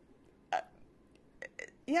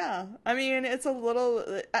 Yeah, I mean, it's a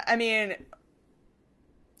little,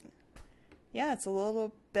 yeah, it's a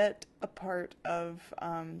little bit a part of,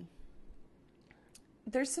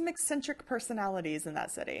 there's some eccentric personalities in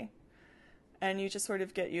that city. And you just sort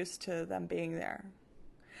of get used to them being there.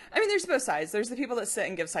 I mean, there's both sides. There's the people that sit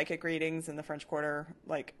and give psychic readings in the French Quarter,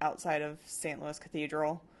 like outside of St. Louis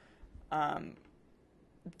Cathedral.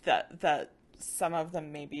 That some of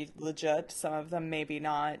them may be legit, some of them maybe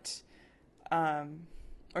not.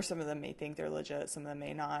 Or some of them may think they're legit, some of them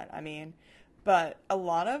may not. I mean, but a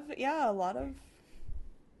lot of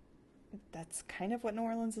that's kind of what New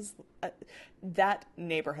Orleans is, that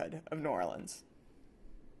neighborhood of New Orleans.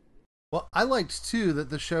 Well, I liked, too, that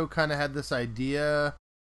the show kind of had this idea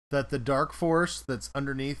that the dark force that's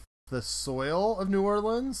underneath the soil of New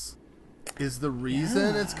Orleans is the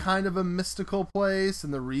reason it's kind of a mystical place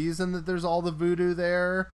and the reason that there's all the voodoo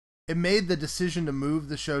there. It made the decision to move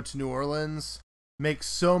the show to New Orleans make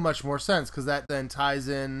so much more sense, because that then ties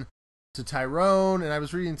in to Tyrone. And I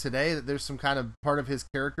was reading today that there's some kind of part of his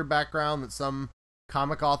character background that some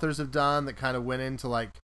comic authors have done that kind of went into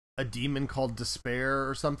like a demon called Despair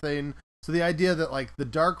or something. So the idea that like the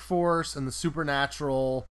dark force and the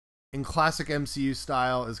supernatural in classic MCU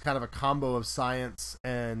style is kind of a combo of science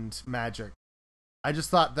and magic. I just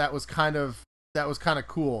thought that was kind of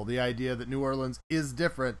cool. The idea that New Orleans is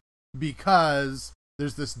different because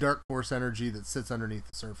there's this dark force energy that sits underneath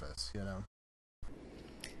the surface, you know?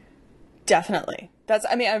 Definitely.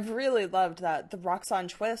 I've really loved that. The Roxxon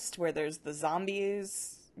twist where there's the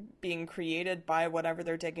zombies being created by whatever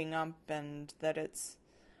they're digging up, and that it's,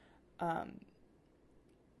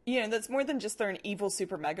 that's more than just they're an evil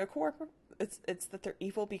super megacorp. It's that they're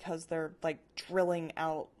evil because they're, like, drilling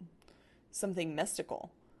out something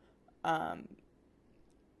mystical. I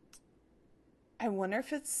wonder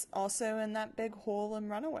if it's also in that big hole in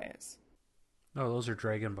Runaways. No, those are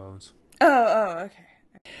dragon bones. Oh, okay.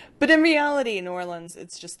 But in reality, New Orleans,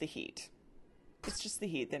 it's just the heat. It's just the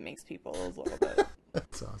heat that makes people a little bit.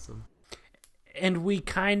 That's awesome. And we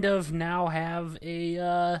kind of now have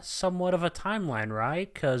a somewhat of a timeline,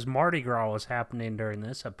 right? Because Mardi Gras was happening during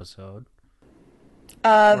this episode.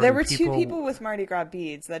 There were two people with Mardi Gras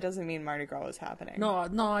beads. That doesn't mean Mardi Gras was happening. No,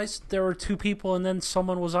 there were two people, and then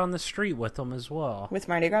someone was on the street with them as well. With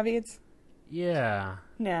Mardi Gras beads? Yeah.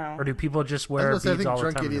 No. Or do people just wear beads all the time? I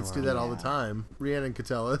think drunk idiots do that all the time. Rhiannon could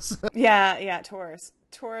tell us. Yeah, Taurus.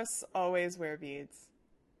 Taurus always wear beads.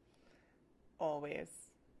 Always.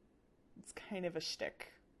 It's kind of a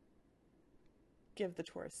shtick. Give the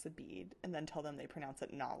Taurus a bead, and then tell them they pronounce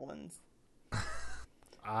it Nolans.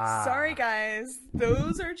 Sorry, guys.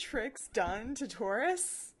 Those are tricks done to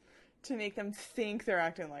Taurus to make them think they're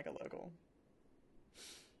acting like a local.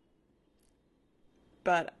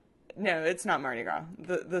 But no, it's not Mardi Gras.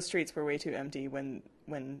 The streets were way too empty when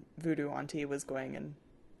Voodoo Auntie was going and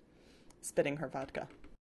spitting her vodka.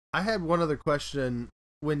 I had one other question.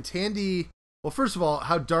 When Tandy... Well, first of all,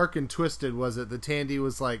 how dark and twisted was it that Tandy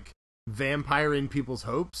was, like, vampiring people's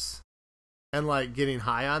hopes and, like, getting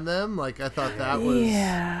high on them? Like, I thought that was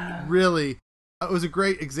really... It was a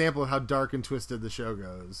great example of how dark and twisted the show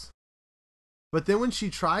goes. But then when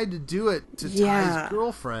she tried to do it to Ty's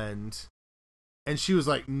girlfriend, and she was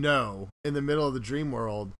like, no, in the middle of the dream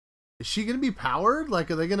world, is she going to be powered?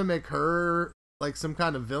 Like, are they going to make her, like, some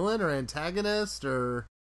kind of villain or antagonist? Or...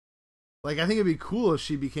 Like, I think it'd be cool if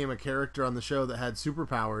she became a character on the show that had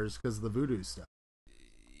superpowers because of the voodoo stuff.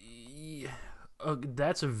 Yeah.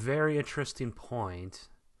 That's a very interesting point,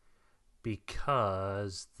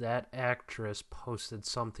 because that actress posted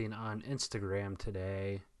something on Instagram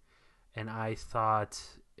today, and I thought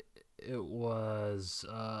it was,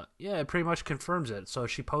 it pretty much confirms it. So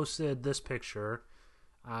she posted this picture.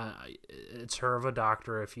 It's her of a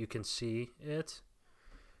doctor, if you can see it.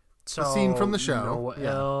 So, the scene from the show.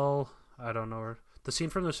 Noelle... I don't know her. The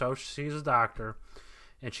scene from the show, she's a doctor,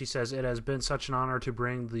 and she says, "It has been such an honor to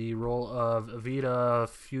bring the role of Evita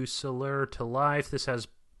Fusilier to life. This has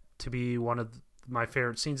to be one of my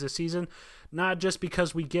favorite scenes this season, not just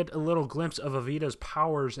because we get a little glimpse of Evita's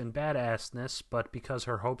powers and badassness, but because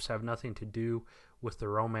her hopes have nothing to do with the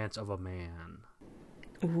romance of a man."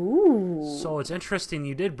 Ooh. So it's interesting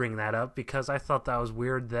you did bring that up, because I thought that was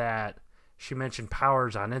weird that she mentioned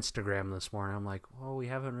powers on Instagram this morning. I'm like, well, we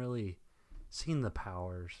haven't really seen the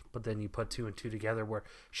powers. But then you put two and two together, where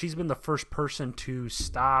she's been the first person to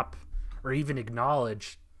stop or even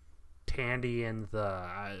acknowledge Tandy and the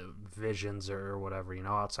visions or whatever,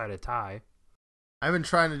 outside of Ty. I've been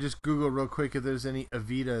trying to just Google real quick if there's any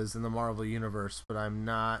Evitas in the Marvel Universe, but I'm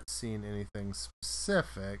not seeing anything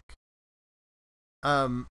specific.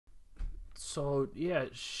 So, yeah,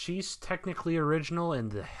 she's technically original,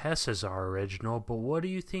 and the Hesses are original, but what do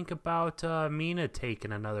you think about Mina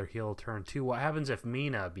taking another heel turn, too? What happens if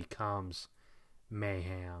Mina becomes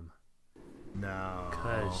Mayhem? No.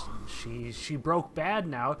 Because she broke bad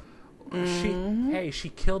now. She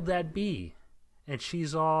killed that bee, and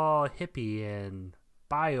she's all hippie and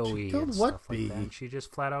bio-y and stuff like that. She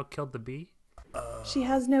just flat out killed the bee? She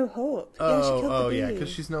has no hope. She killed the bee. Yeah, because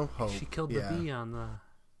she's no hope. She killed the bee on the...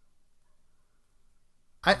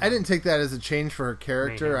 I didn't take that as a change for her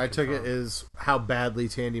character. Mayhem I took it as how badly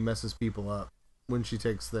Tandy messes people up when she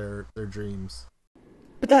takes their dreams.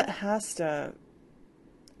 But that has to...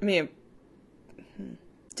 do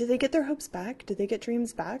they get their hopes back? Do they get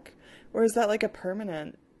dreams back? Or is that like a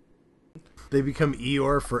permanent... They become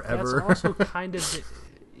Eeyore forever. That's also kind of...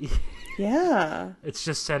 Yeah. It's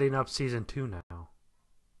just setting up season 2 now.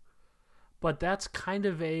 But that's kind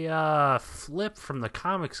of a flip from the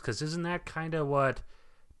comics, because isn't that kind of what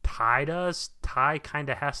Ty does? Ty kind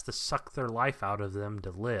of has to suck their life out of them to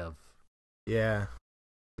live. Yeah.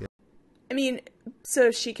 So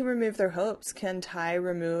if she can remove their hopes, can Ty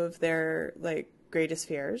remove their, greatest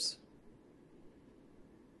fears?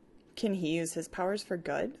 Can he use his powers for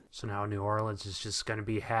good? So now New Orleans is just going to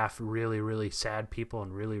be half really, really sad people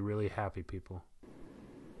and really, really happy people.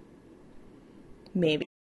 Maybe.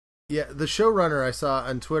 Yeah, the showrunner I saw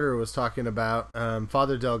on Twitter was talking about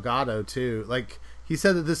Father Delgado too. Like, he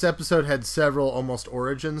said that this episode had several almost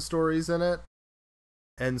origin stories in it,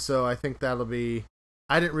 and so I think that'll be.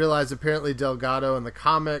 I didn't realize apparently Delgado in the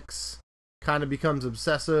comics kind of becomes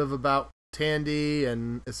obsessive about Tandy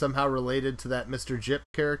and is somehow related to that Mr. Jip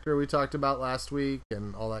character we talked about last week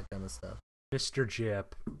and all that kind of stuff. Mr.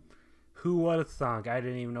 Jip. Who would have thunk? I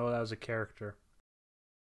didn't even know that was a character.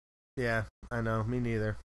 Yeah, I know. Me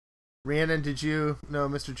neither. Rhiannon, did you know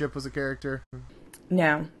Mr. Jip was a character?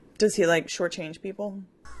 No. Does he like shortchange people?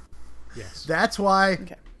 Yes. That's why,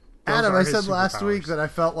 Okay. Adam, Those I are his said last week superpowers. that I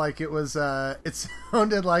felt like it was, it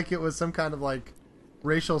sounded like it was some kind of like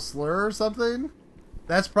racial slur or something.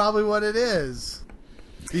 That's probably what it is.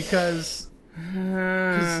 Because you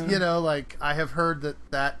know, like, I have heard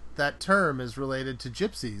that term is related to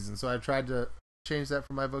gypsies, and so I've tried to change that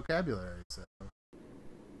from my vocabulary. So.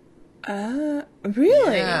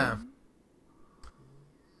 Really? Yeah.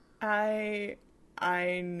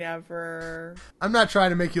 I never. I'm not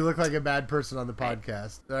trying to make you look like a bad person on the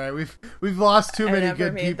podcast. All right, we've lost too I many never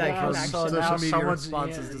good made people that from connection. social now media someone's-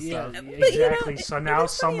 responses to stuff. But, you know, exactly. So it now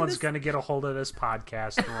is funny, someone's this- going to get a hold of this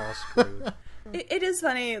podcast and we're all screwed. It is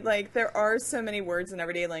funny, like, there are so many words in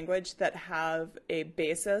everyday language that have a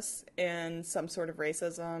basis in some sort of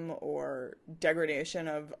racism or degradation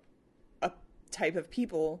of a type of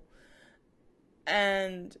people,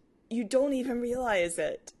 and you don't even realize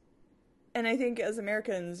it. And I think as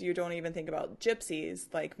Americans, you don't even think about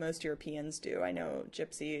gypsies like most Europeans do. I know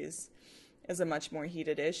gypsies is a much more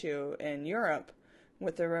heated issue in Europe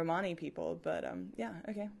with the Romani people, but yeah,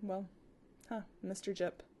 okay, well, Mr.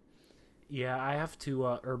 Jip. Yeah, I have to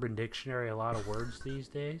Urban Dictionary a lot of words these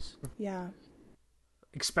days. Yeah.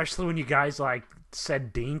 Especially when you guys like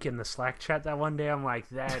said dink in the Slack chat that one day. I'm like,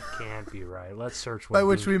 that can't be right. Let's search what By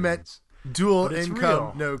which dink we meant means. dual But it's income,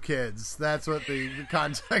 real. no kids. That's what the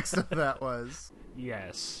context of that was.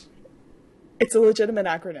 Yes. It's a legitimate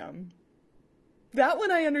acronym. That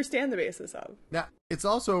one I understand the basis of. Now, it's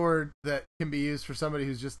also a word that can be used for somebody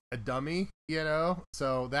who's just a dummy, you know?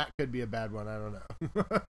 So that could be a bad one. I don't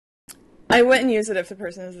know. I wouldn't use it if the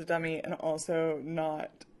person is a dummy and also not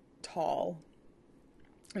tall.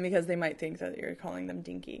 And because they might think that you're calling them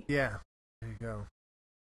dinky. Yeah. There you go.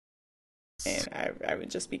 And I would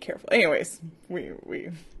just be careful. Anyways, we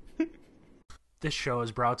This show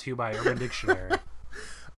is brought to you by Urban Dictionary.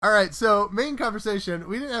 All right, so main conversation.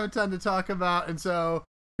 We didn't have a ton to talk about, and so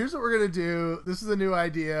here's what we're going to do. This is a new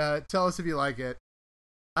idea. Tell us if you like it.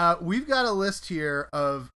 We've got a list here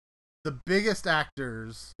of the biggest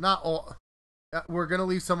actors. Not all. We're going to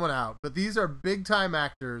leave someone out, but these are big-time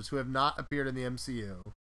actors who have not appeared in the MCU.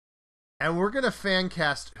 And we're going to fan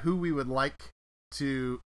cast who we would like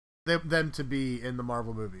them to be in the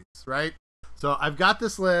Marvel movies, right? So I've got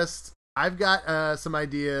this list. I've got some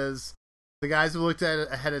ideas. The guys have looked at it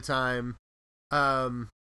ahead of time.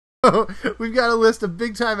 We've got a list of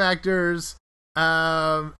big-time actors,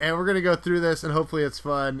 and we're going to go through this, and hopefully it's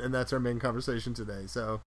fun, and that's our main conversation today.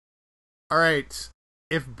 So, all right.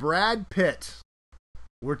 If Brad Pitt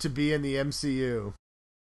were to be in the MCU,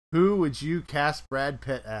 who would you cast Brad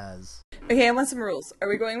Pitt as? Okay, I want some rules. Are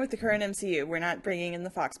we going with the current MCU? We're not bringing in the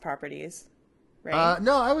Fox properties, right?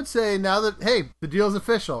 No, I would say now that, hey, the deal's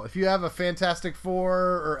official. If you have a Fantastic Four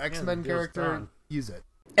or X-Men the deal's character, done. use it.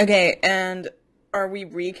 Okay, and are we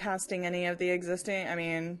recasting any of the existing? I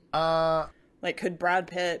mean, like, could Brad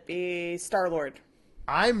Pitt be Star-Lord?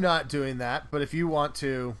 I'm not doing that, but if you want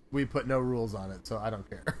to, we put no rules on it, so I don't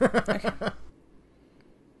care.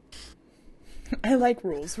 I like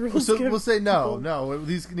rules. Rules. So give we'll say no. people- No,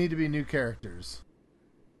 these need to be new characters.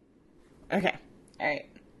 Okay, all right.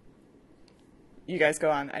 You guys go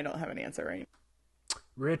on. I don't have an answer right.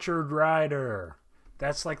 Richard Rider.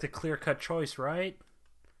 That's like the clear-cut choice, right?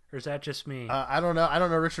 Or is that just me? I don't know. I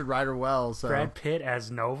don't know Richard Rider well, so Brad Pitt as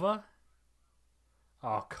Nova?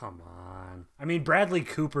 Oh, come on. I mean, Bradley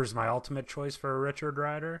Cooper's my ultimate choice for a Richard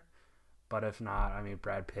Rider. But if not, I mean,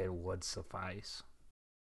 Brad Pitt would suffice.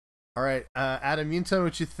 All right, Adam, you can tell me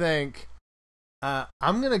what you think. I'm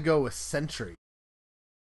gonna go with Sentry.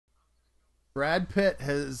 Brad Pitt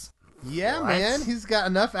has, What? man, he's got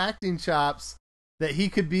enough acting chops that he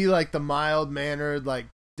could be like the mild-mannered, like,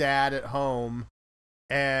 dad at home,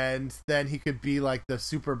 and then he could be like the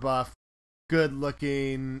super buff,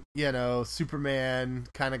 good-looking, Superman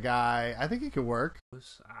kind of guy. I think he could work.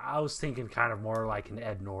 I was thinking kind of more like an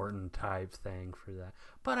Ed Norton type thing for that.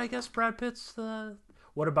 But I guess Brad Pitt's the...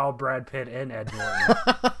 What about Brad Pitt and Ed Norton?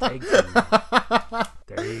 Tag team.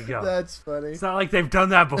 There you go. That's funny. It's not like they've done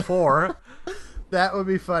that before. That would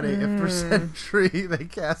be funny if for Sentry they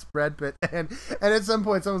cast Brad Pitt, and at some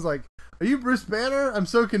point someone's like, "Are you Bruce Banner? I'm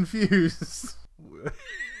so confused."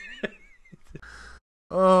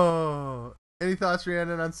 Oh, any thoughts,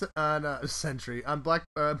 Rhiannon, on Sentry, on Black?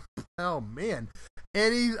 Oh man,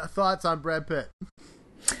 any thoughts on Brad Pitt?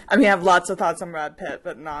 I mean, I have lots of thoughts on Brad Pitt,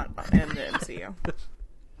 but not in the MCU.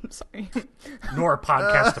 I'm sorry. Nor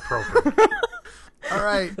podcast appropriate. All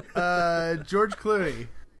right, George Clooney.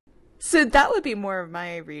 So that would be more of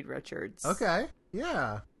my Reed Richards. Okay,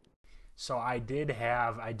 yeah. So I did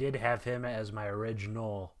have him as my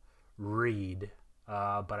original Reed,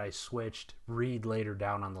 but I switched Reed later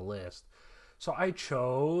down on the list. So I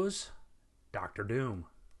chose Doctor Doom.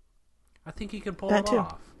 I think he could pull it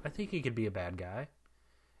off. I think he could be a bad guy.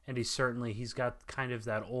 And he's got kind of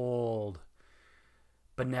that old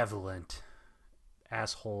benevolent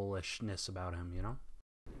assholishness about him, you know?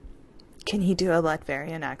 Can he do a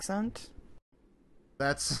Latvian accent?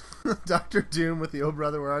 That's Doctor Doom with the "Oh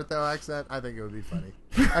Brother, Where Art Thou" accent. I think it would be funny.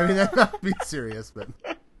 I mean, that might be serious, but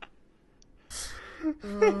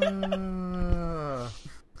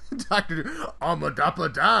Doctor Doom, I'm a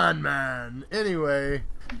Doppler man. Anyway,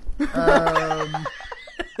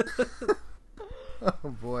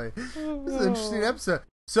 oh boy, this is an interesting episode.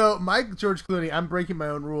 So, Mike, George Clooney, I'm breaking my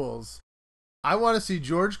own rules. I want to see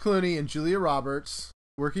George Clooney and Julia Roberts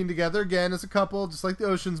working together again as a couple, just like the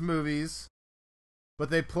Ocean's movies,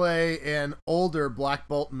 but they play an older Black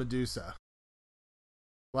Bolt and Medusa.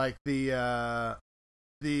 Like the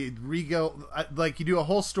Regal, like you do a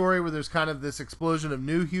whole story where there's kind of this explosion of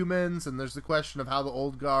new humans, and there's the question of how the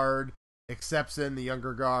old guard accepts in the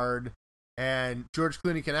younger guard, and George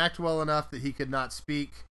Clooney can act well enough that he could not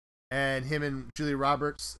speak, and him and Julia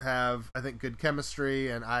Roberts have, I think, good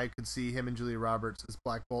chemistry, and I could see him and Julia Roberts as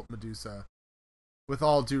Black Bolt Medusa, with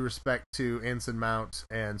all due respect to Anson Mount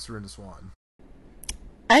and Serinda Swan.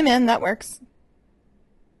 I'm in. That works.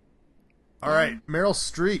 All right, Meryl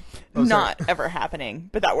Streep. Not ever happening,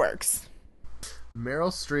 but that works. Meryl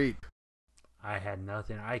Streep. I had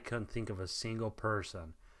nothing. I couldn't think of a single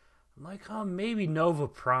person. I'm like, maybe Nova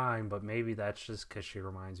Prime, but maybe that's just because she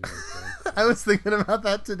reminds me of things. I was thinking about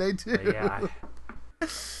that today, too. But yeah.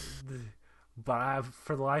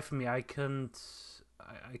 For the life of me, I couldn't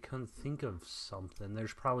think of something.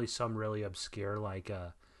 There's probably some really obscure, like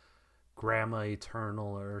Grandma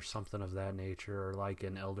Eternal or something of that nature, or like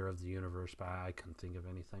an Elder of the Universe, but I couldn't think of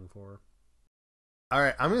anything for her. All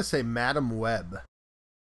right, I'm going to say Madam Web.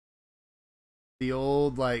 The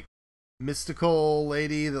old, like, mystical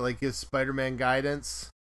lady that, like, gives Spider-Man guidance.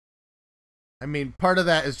 I mean, part of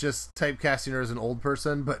that is just typecasting her as an old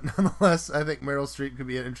person, but nonetheless, I think Meryl Streep could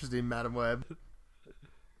be an interesting Madam Web.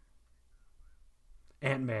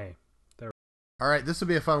 Aunt May. All right, this would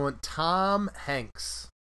be a fun one. Tom Hanks.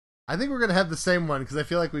 I think we're going to have the same one because I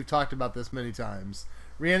feel like we've talked about this many times.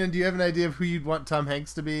 Rhiannon, do you have an idea of who you'd want Tom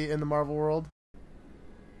Hanks to be in the Marvel world?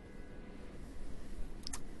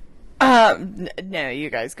 No, you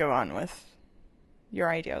guys go on with your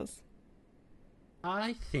ideas.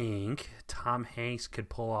 I think Tom Hanks could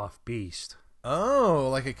pull off Beast. Oh,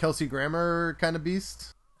 like a Kelsey Grammer kind of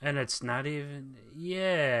Beast? And it's not even...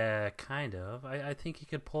 Yeah, kind of. I think he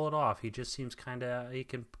could pull it off. He just seems kind of... He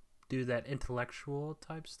can do that intellectual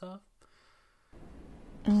type stuff.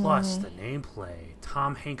 Plus the nameplay,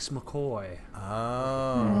 Tom Hanks McCoy.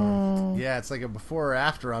 Oh. Yeah, it's like a before or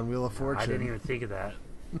after on Wheel of Fortune. I didn't even think of that.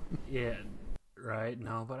 Yeah, right?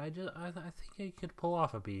 No, but I think he could pull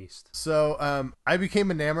off a Beast. So, I became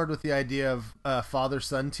enamored with the idea of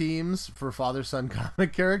father-son teams for father-son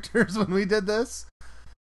comic characters when we did this.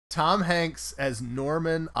 Tom Hanks as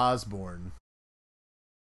Norman Osborn.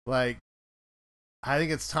 Like, I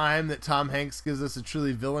think it's time that Tom Hanks gives us a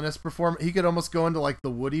truly villainous performance. He could almost go into, like,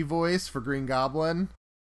 the Woody voice for Green Goblin,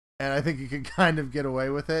 and I think he could kind of get away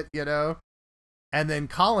with it, you know? And then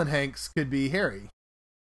Colin Hanks could be Harry.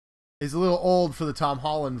 He's a little old for the Tom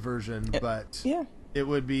Holland version, but yeah, it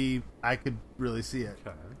would be... I could really see it.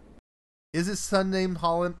 Okay. Is his son named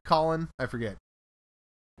Colin? I forget.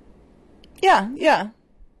 Yeah.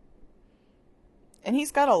 And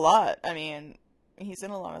he's got a lot. I mean, he's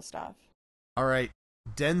in a lot of stuff. All right.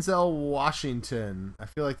 Denzel Washington. I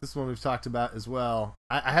feel like this one we've talked about as well.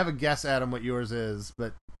 I have a guess, Adam, what yours is,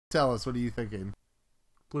 but tell us, what are you thinking?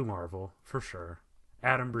 Blue Marvel, for sure.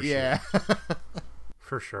 Adam Brashear. Yeah.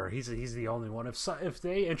 For sure. He's the only one. If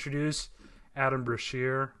they introduce Adam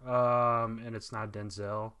Brashear, and it's not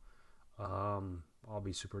Denzel, I'll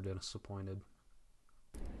be super disappointed.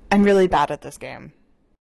 I'm really bad at this game.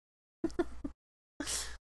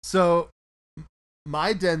 So,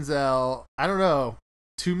 my Denzel, I don't know,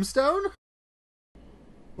 Tombstone?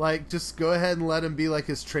 Like, just go ahead and let him be like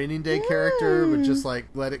his Training Day character, but just like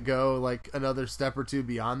let it go like another step or two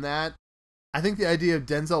beyond that. I think the idea of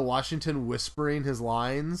Denzel Washington whispering his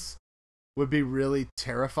lines would be really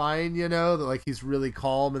terrifying, you know, that like he's really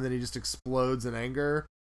calm and then he just explodes in anger.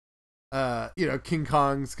 King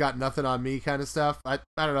Kong's got nothing on me kind of stuff. I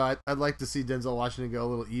don't know. I'd like to see Denzel Washington go a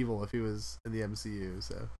little evil if he was in the MCU.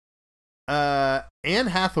 So, Anne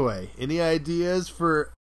Hathaway. Any ideas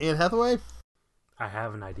for Anne Hathaway? I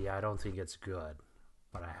have an idea. I don't think it's good,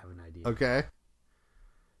 but I have an idea. Okay.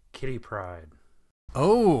 Kitty Pryde.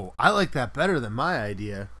 Oh, I like that better than my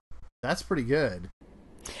idea. That's pretty good.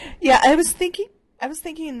 Yeah, I was thinking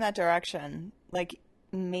in that direction. Like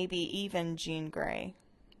maybe even Jean Grey.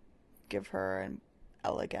 Give her an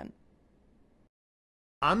elegant.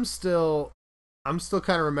 I'm still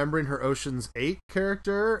kind of remembering her Ocean's 8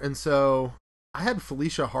 character, and so I had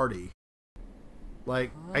Felicia Hardy.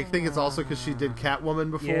 Like, I think it's also because she did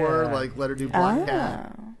Catwoman before, like, let her do Black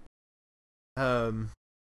Cat. I don't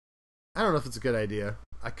know if it's a good idea.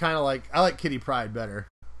 I like Kitty Pryde better.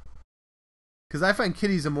 Because I find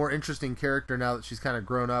Kitty's a more interesting character now that she's kind of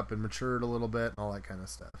grown up and matured a little bit and all that kind of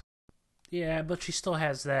stuff. Yeah, but she still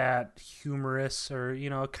has that humorous or,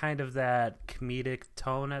 kind of that comedic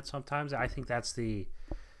tone at sometimes. I think that's the...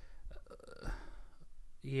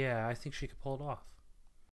 I think she could pull it off.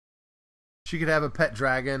 She could have a pet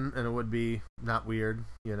dragon and it would be not weird,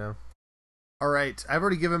 you know? Alright, I've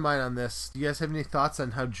already given mine on this. Do you guys have any thoughts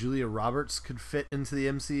on how Julia Roberts could fit into the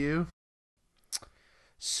MCU?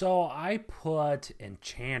 So I put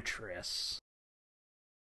Enchantress.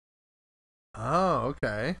 Oh,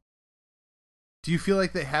 okay. Do you feel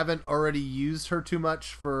like they haven't already used her too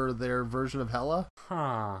much for their version of Hela?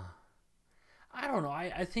 Huh. I don't know.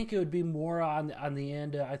 I think it would be more on the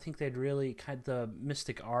end. I think they'd really kind of the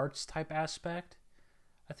mystic arts type aspect.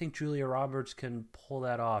 I think Julia Roberts can pull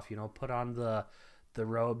that off. Put on the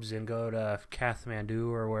robes and go to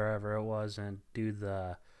Kathmandu or wherever it was and do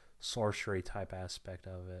the sorcery type aspect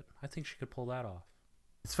of it. I think she could pull that off.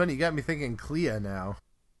 It's funny. You got me thinking Clea now.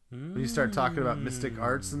 When you start talking about mystic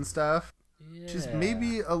arts and stuff. Yeah. She's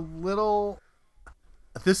maybe a little...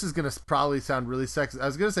 This is going to probably sound really sexy. I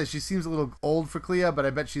was going to say she seems a little old for Clea, but I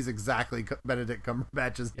bet she's exactly Benedict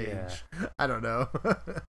Cumberbatch's age. Yeah. I don't know.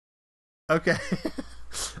 Okay.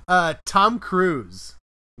 Tom Cruise.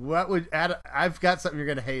 What would Adam? I've got something you're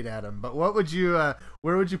going to hate, Adam. But what would you?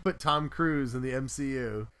 Where would you put Tom Cruise in the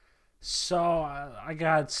MCU? So I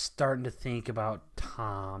got starting to think about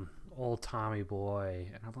old Tommy boy,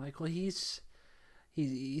 and I'm like, well, he's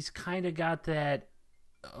kind of got that.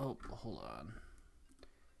 Oh, hold on.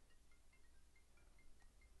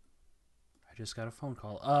 I just got a phone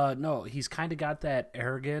call. No, he's kind of got that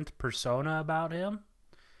arrogant persona about him.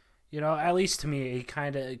 At least to me, he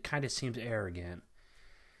kind of seems arrogant.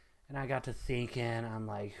 And I got to thinking, I'm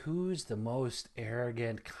like, who's the most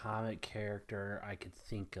arrogant comic character I could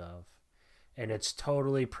think of? And it's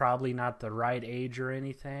totally probably not the right age or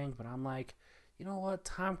anything, but I'm like, you know what?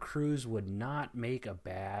 Tom Cruise would not make a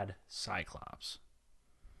bad Cyclops.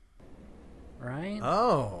 Right?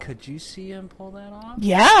 Oh. Could you see him pull that off?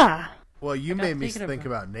 Yeah. Well, you made me think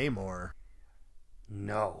about Namor.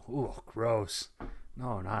 No. Ooh, gross.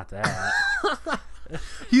 No, not that.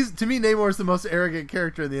 To me, Namor is the most arrogant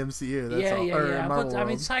character in the MCU. That's all. Yeah. But World. I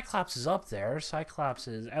mean, Cyclops is up there. Cyclops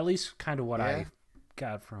is at least kind of what I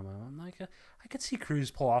got from him. I'm like, I could see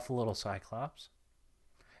Cruise pull off a little Cyclops.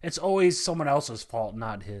 It's always someone else's fault,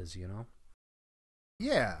 not his.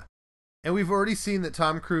 Yeah, and we've already seen that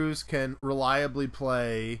Tom Cruise can reliably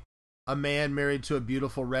play a man married to a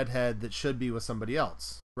beautiful redhead that should be with somebody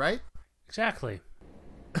else, right? Exactly.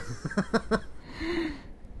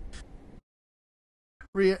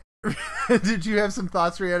 Did you have some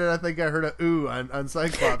thoughts, Rhiannon? I think I heard a ooh on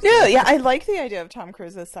Cyclops. No, yeah, I like the idea of Tom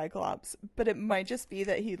Cruise as Cyclops, but it might just be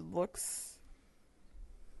that he looks.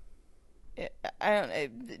 I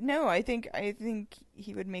think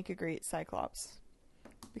he would make a great Cyclops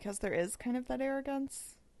because there is kind of that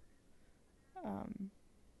arrogance.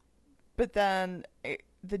 But then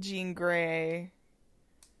the Jean Grey,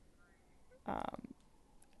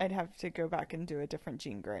 I'd have to go back and do a different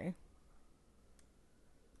Jean Grey.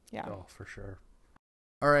 Yeah. Oh, for sure.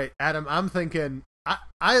 All right, Adam, I'm thinking...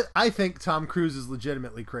 I think Tom Cruise is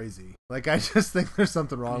legitimately crazy. Like, I just think there's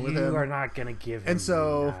something wrong with him. You are not going to give him and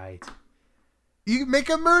so, Moon Knight. You make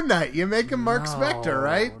him Moon Knight. You make him Mark Spector,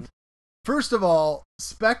 right? First of all,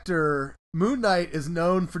 Spector, Moon Knight is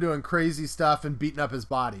known for doing crazy stuff and beating up his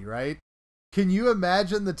body, right? Can you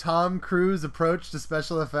imagine the Tom Cruise approach to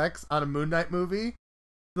special effects on a Moon Knight movie?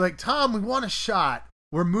 Like, Tom, we want a shot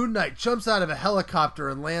where Moon Knight jumps out of a helicopter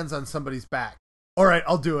and lands on somebody's back. All right,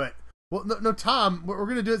 I'll do it. Well, no, Tom, we're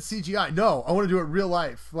gonna do it CGI. No, I want to do it real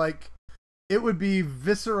life. Like, it would be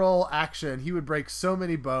visceral action. He would break so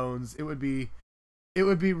many bones. It would be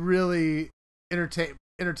really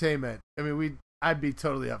entertainment. I mean, I'd be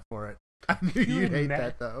totally up for it. I knew you'd hate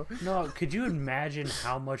that though. No, could you imagine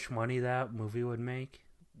how much money that movie would make?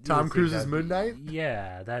 Tom Cruise's Moon Knight?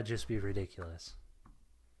 Yeah, that'd just be ridiculous.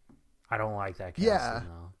 I don't like that casting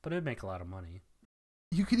though, but it'd make a lot of money.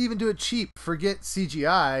 You could even do it cheap. Forget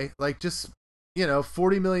CGI. Like, just,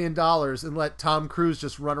 $40 million and let Tom Cruise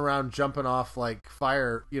just run around jumping off, like,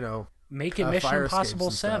 fire, Make it Mission fire Impossible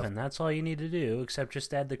escapes and 7. That's all you need to do, except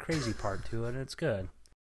just add the crazy part to it, and it's good.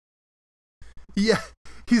 Yeah,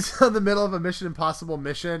 he's in the middle of a Mission Impossible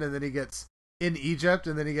mission, and then he gets in Egypt,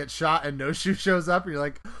 and then he gets shot, and No Shoe shows up, and you're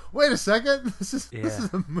like, wait a second, this is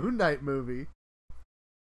a Moon Knight movie.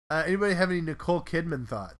 Anybody have any Nicole Kidman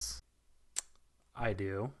thoughts? I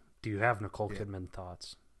do. Do you have Nicole Kidman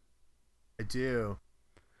thoughts? I do.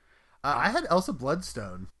 I had Elsa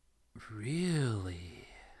Bloodstone. Really?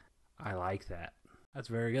 I like that. That's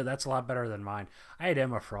very good. That's a lot better than mine. I had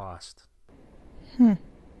Emma Frost.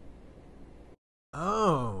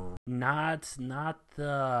 Oh. Not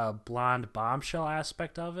the blonde bombshell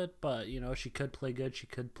aspect of it, but, she could play good, she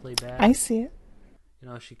could play bad. I see it.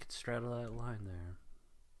 She could straddle that line there.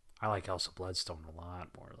 I like Elsa Bloodstone a lot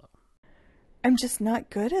more, though. I'm just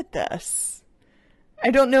not good at this.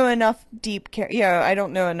 I don't know enough I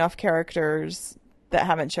don't know enough characters that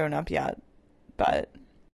haven't shown up yet, but...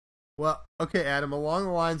 Well, okay, Adam, along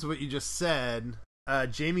the lines of what you just said,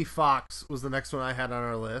 Jamie Foxx was the next one I had on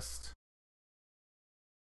our list.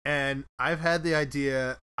 And I've had the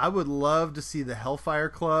idea, I would love to see the Hellfire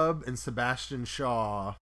Club and Sebastian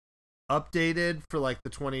Shaw updated for, like,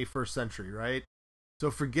 the 21st century, right?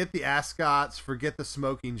 So forget the ascots, forget the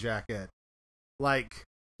smoking jacket. Like,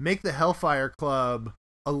 make the Hellfire Club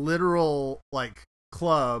a literal, like,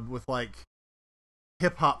 club with, like,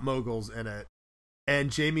 hip-hop moguls in it. And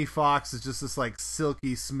Jamie Foxx is just this, like,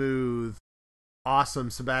 silky smooth, awesome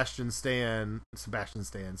Sebastian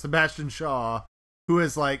Shaw, who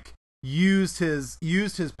has, like, used his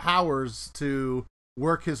powers to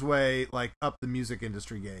work his way, like, up the music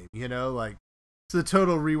industry game, like, it's a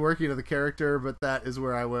total reworking of the character, but that is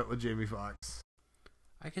where I went with Jamie Foxx.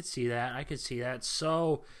 I could see that.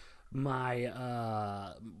 So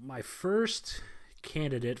my first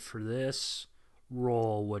candidate for this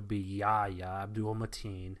role would be Yahya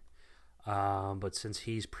Abdul-Mateen. But since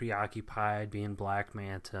he's preoccupied being Black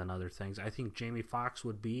Manta and other things, I think Jamie Foxx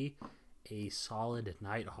would be a solid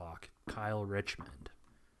Nighthawk, Kyle Richmond.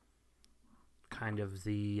 Kind of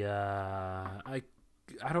the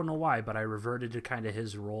I don't know why, but I reverted to kind of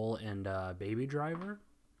his role in Baby Driver.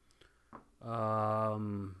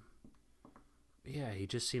 Yeah, he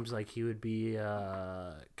just seems like he would be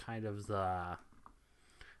kind of the,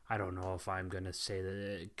 I don't know if I'm going to say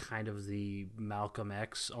that, kind of the Malcolm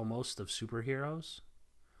X almost of superheroes.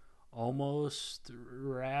 Almost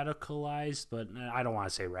radicalized, but I don't want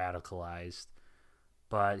to say radicalized.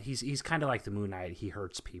 But he's kind of like the Moon Knight. He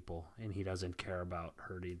hurts people, and he doesn't care about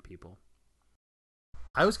hurting people.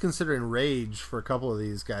 I was considering Rage for a couple of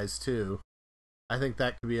these guys, too. I think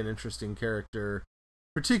that could be an interesting character,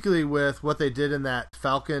 particularly with what they did in that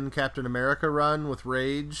Falcon Captain America run with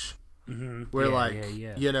Rage, where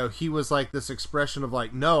he was like this expression of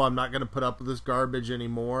like, no, I'm not going to put up with this garbage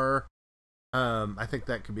anymore. I think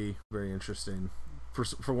that could be very interesting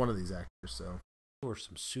for one of these actors. So, or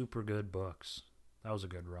some super good books. That was a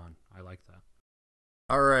good run. I like that.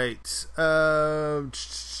 All right.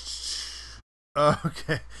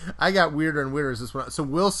 Okay, I got weirder and weirder as this one. So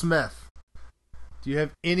Will Smith. Do you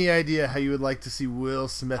have any idea how you would like to see Will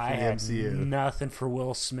Smith in the MCU? I had nothing for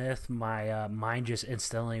Will Smith. My mind just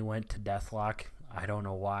instantly went to Deathlock. I don't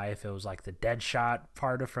know why. If it was like the Deadshot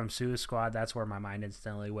part of from Suicide Squad, that's where my mind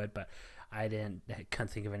instantly went. But I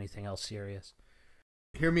couldn't think of anything else serious.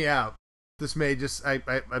 Hear me out. This may just I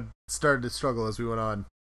started to struggle as we went on.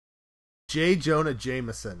 J. Jonah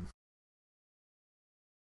Jameson.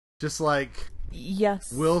 Just like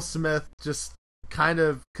yes, Will Smith, just kind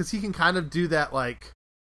of, because he can kind of do that like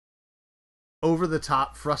over the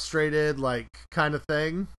top frustrated like kind of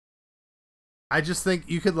thing. I just think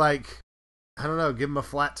you could, like, I don't know, give him a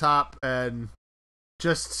flat top and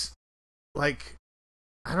just like,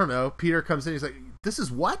 I don't know, Peter comes in, he's like, this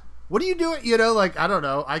is what are you doing, like, I don't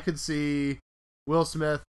know, I could see Will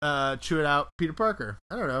Smith chew it out Peter Parker.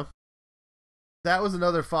 I don't know. That was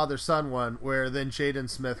another father-son one where then Jaden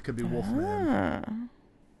Smith could be Wolfman.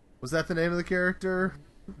 Was that the name of the character?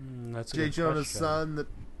 That's J. Jonah's son that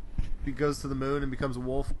he goes to the moon and becomes a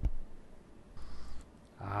wolf?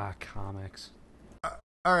 Comics.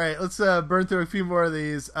 All right, let's burn through a few more of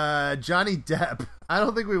these. Johnny Depp. I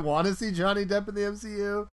don't think we want to see Johnny Depp in the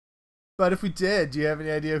MCU, but if we did, do you have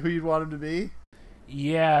any idea who you'd want him to be?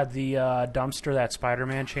 Yeah, the dumpster that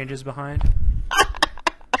Spider-Man changes behind.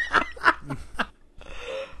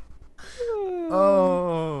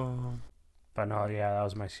 Oh. But no, yeah, that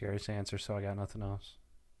was my serious answer, so I got nothing else.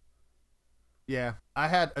 Yeah, I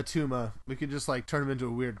had Atuma. We could just like turn him into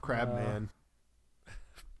a weird crab man.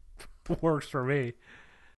 Works for me.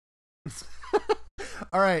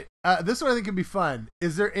 All right, this one I think could be fun.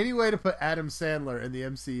 Is there any way to put Adam Sandler in the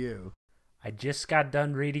MCU? I just got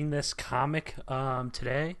done reading this comic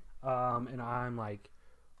today, and I'm like,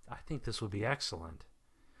 I think this would be excellent.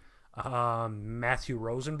 Matthew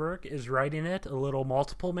Rosenberg is writing it, a little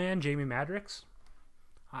multiple man, Jamie Madrox.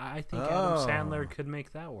 I think Adam Sandler could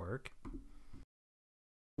make that work.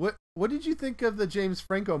 What did you think of the James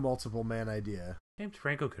Franco multiple man idea? James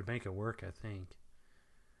Franco could make it work, I think.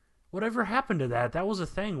 Whatever happened to that? That was a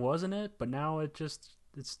thing, wasn't it? But now it's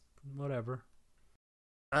whatever.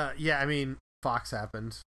 Yeah, I mean, Fox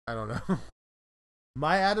happened. I don't know.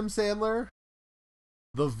 My Adam Sandler,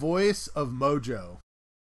 the voice of Mojo.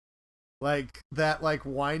 Like, that, like,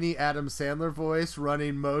 whiny Adam Sandler voice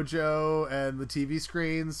running Mojo and the TV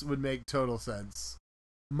screens would make total sense.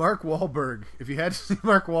 Mark Wahlberg. If you had to see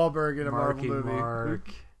Mark Wahlberg in a Marvel movie.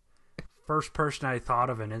 Mark. First person I thought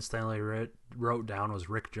of and instantly wrote down was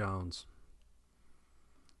Rick Jones.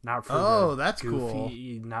 Not for that's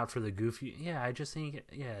goofy, cool. Not for the goofy. Yeah, I just think,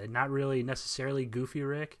 not really necessarily goofy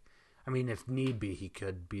Rick. I mean, if need be, he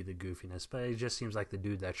could be the goofiness, but it just seems like the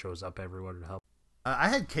dude that shows up everywhere to help. I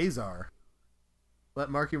had Kazar. Let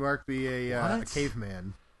Marky Mark be a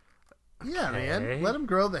caveman. Yeah, man. Let him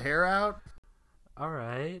grow the hair out. All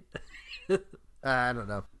right. I don't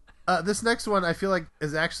know. This next one I feel like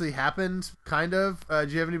has actually happened, kind of. Do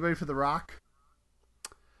you have anybody for The Rock?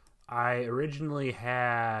 I originally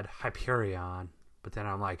had Hyperion, but then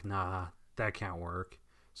I'm like, nah, that can't work.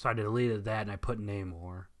 So I deleted that and I put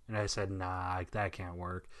Namor. And I said, nah, that can't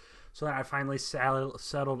work. So then I finally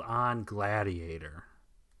settled on Gladiator.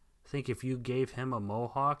 I think if you gave him a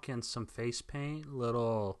mohawk and some face paint,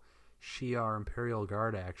 little Shi'ar Imperial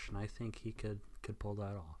Guard action, I think he could pull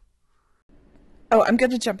that off. Oh, I'm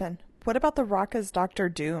going to jump in. What about The Rock as Doctor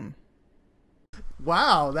Doom?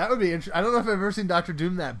 Wow, that would be interesting. I don't know if I've ever seen Doctor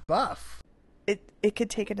Doom that buff. It could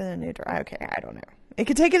take it in a new direction. Okay, I don't know. It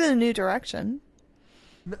could take it in a new direction.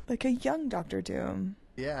 Like a young Doctor Doom.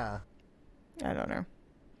 Yeah. I don't know.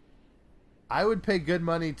 I would pay good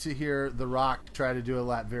money to hear The Rock try to do a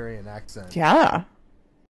Latvian accent. Yeah.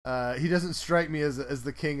 He doesn't strike me as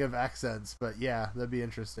the king of accents, but yeah, that'd be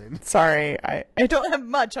interesting. Sorry, I don't have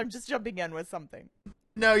much. I'm just jumping in with something.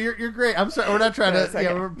 No, you're great. I'm sorry. We're not trying to. Okay.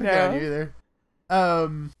 Yeah, we're picking on you either.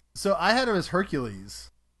 So I had him as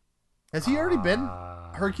Hercules. Has he already been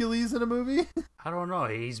Hercules in a movie? I don't know.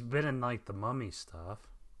 He's been in like the Mummy stuff.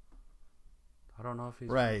 I don't know if he's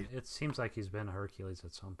right. It seems like he's been Hercules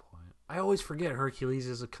at some point. I always forget Hercules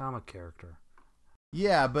is a comic character.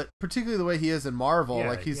 Yeah, but particularly the way he is in Marvel,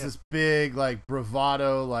 like he's this big, like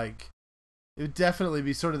bravado, like it would definitely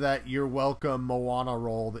be sort of that "You're welcome" Moana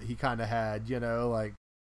role that he kind of had, you know, like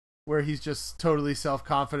where he's just totally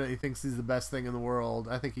self-confident. He thinks he's the best thing in the world.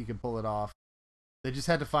 I think he can pull it off. They just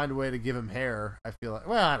had to find a way to give him hair. I feel like,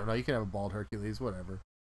 well, I don't know. You can have a bald Hercules, whatever.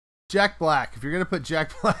 Jack Black. If you're gonna put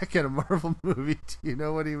Jack Black in a Marvel movie, do you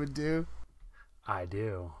know what he would do? I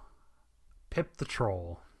do. Pip the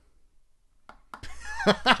Troll.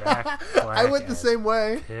 Jack Black I went the same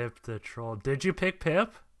way. Pip the Troll. Did you pick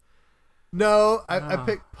Pip? No, I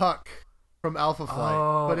picked Puck from Alpha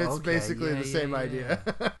Flight, but it's okay. basically the same idea.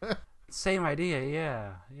 Same idea,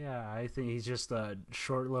 yeah. Yeah, I think he's just a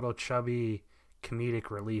short, little, chubby, comedic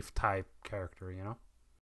relief type character, you know?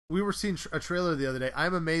 We were seeing a trailer the other day.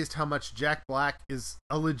 I'm amazed how much Jack Black is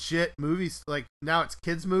a legit movie. Like, now it's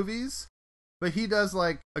kids' movies, but he does,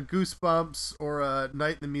 like, a Goosebumps or a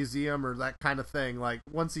Night in the Museum or that kind of thing, like,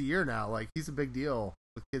 once a year now. Like, he's a big deal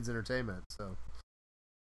with kids' entertainment, so.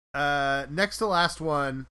 Next to last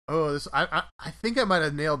one. Oh, this I think I might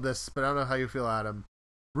have nailed this, but I don't know how you feel, Adam.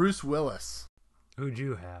 Bruce Willis. Who'd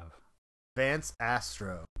you have? Vance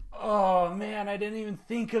Astro. Oh, man, I didn't even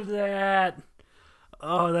think of that.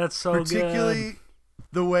 Oh, that's so Particularly good.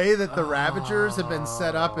 The way that the Ravagers have been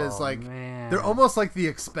set up is like, man. they're almost like the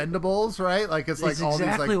Expendables, right? Like it's like all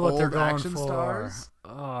exactly these like what they're old going action for. stars.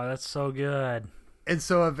 Oh, that's so good. And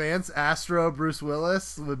so a Vance Astro Bruce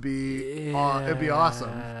Willis would be it'd be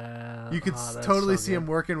awesome. You could totally see him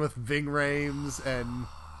working with Ving Rhames and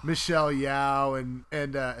Michelle Yeoh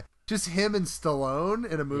and just him and Stallone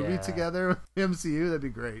in a movie together with the MCU. That'd be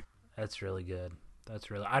great. That's really good. That's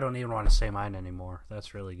really. I don't even want to say mine anymore.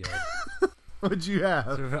 That's really good. What'd you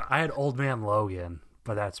have? I had Old Man Logan,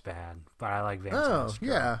 but that's bad. But I like Van Sinistro.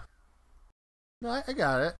 Yeah. No, I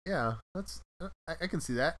got it. Yeah, that's I can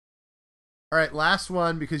see that. All right, last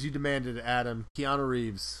one because you demanded it, Adam. Keanu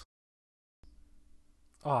Reeves.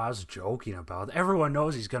 Oh, I was joking about it. Everyone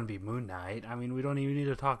knows he's going to be Moon Knight. I mean, we don't even need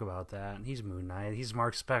to talk about that. He's Moon Knight. He's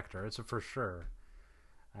Mark Spector. It's a for sure.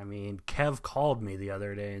 I mean, Kev called me the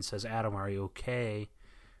other day and says, Adam, are you okay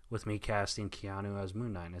with me casting Keanu as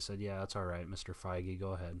Moon Knight? And I said, yeah, that's all right, Mr. Feige.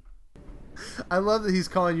 Go ahead. I love that he's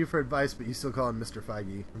calling you for advice, but you still call him Mr.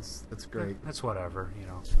 Feige. That's great. That's whatever, you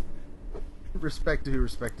know. Respect to who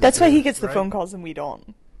respect is That's why due, he gets the right? phone calls and we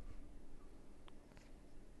don't.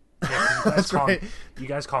 Yeah, That's right. You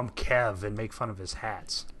guys call him Kev and make fun of his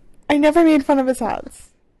hats. I never made fun of his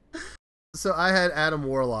hats. So I had Adam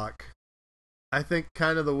Warlock. I think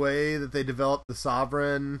kind of the way that they developed the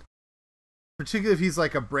Sovereign, particularly if he's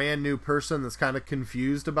like a brand new person that's kind of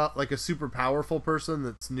confused about, like a super powerful person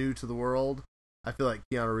that's new to the world. I feel like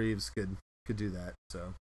Keanu Reeves could do that.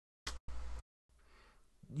 So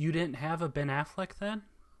You didn't have a Ben Affleck then?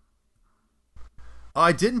 oh,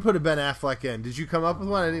 I didn't put a Ben Affleck in. Did you come up with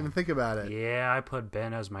one? I didn't even think about it. Yeah, I put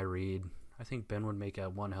Ben as my Reed. I think Ben would make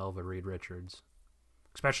one hell of a Reed Richards.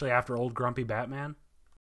 Especially after old grumpy Batman.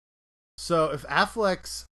 So if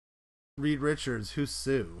Affleck's Reed Richards, who's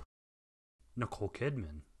Sue? Nicole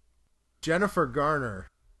Kidman. Jennifer Garner.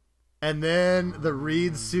 And then the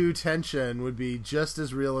Reed Sue tension would be just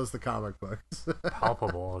as real as the comic books.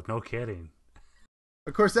 Palpable, no kidding.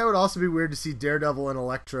 Of course, that would also be weird to see Daredevil and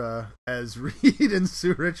Elektra as Reed and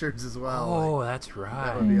Sue Richards as well. Oh, Like, that's right.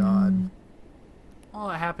 that would be odd. Well,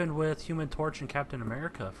 it happened with Human Torch and Captain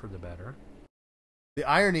America for the better. The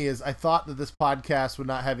irony is I thought that this podcast would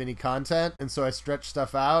not have any content, and so I stretched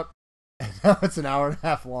stuff out, and now it's an hour and a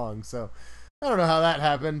half long. So I don't know how that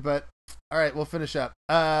happened, but all right, we'll finish up.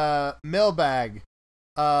 Mailbag.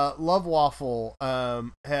 Love Waffle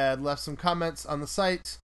had left some comments on the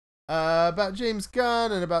site about James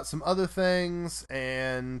Gunn and about some other things,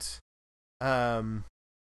 and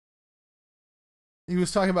he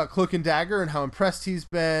was talking about Cloak and Dagger and how impressed he's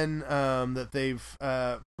been that they've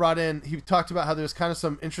brought in. He talked about how there's kind of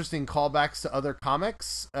some interesting callbacks to other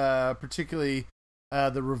comics, particularly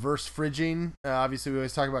the reverse fridging. Obviously, we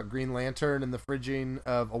always talk about Green Lantern and the fridging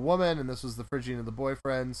of a woman, and this was the fridging of the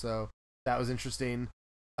boyfriend, so that was interesting.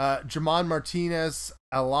 Jamon Martinez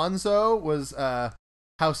Alonso was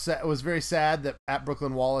was very sad that at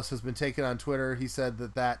Brooklyn Wallace has been taken on Twitter. He said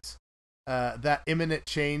that imminent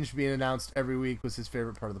change being announced every week was his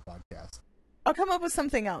favorite part of the podcast. I'll come up with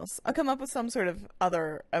something else. I'll come up with some sort of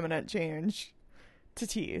other imminent change to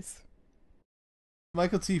tease.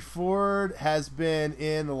 Michael T. Ford has been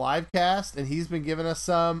in the live cast, and he's been giving us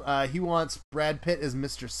some. He wants Brad Pitt as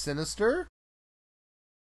Mr. Sinister.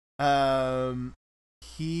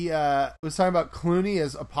 He was talking about Clooney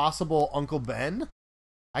as a possible Uncle Ben.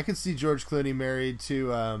 I could see George Clooney married to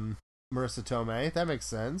Marissa Tomei. That makes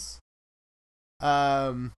sense. He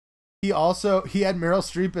had Meryl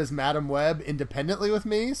Streep as Madam Web independently with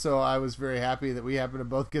me, so I was very happy that we happen to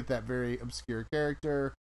both get that very obscure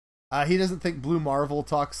character. He doesn't think Blue Marvel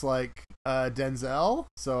talks like Denzel,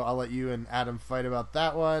 so I'll let you and Adam fight about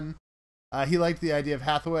that one. He liked the idea of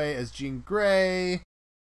Hathaway as Jean Grey,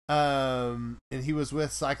 and he was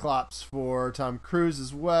with Cyclops for Tom Cruise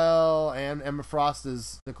as well, and Emma Frost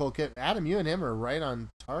as Nicole Kidman. Adam, you and him are right on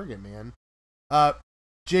target, man.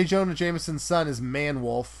 J. Jonah Jameson's son is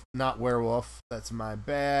Man-Wolf, not Werewolf. That's my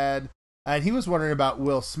bad. And he was wondering about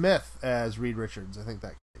Will Smith as Reed Richards. I think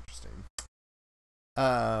that could be interesting.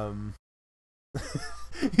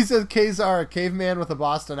 He says Kazar, a caveman with a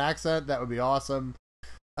Boston accent. That would be awesome.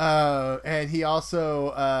 And he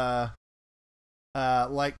also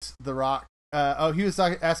liked The Rock. He was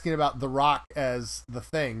asking about The Rock as the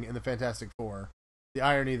Thing in the Fantastic Four. The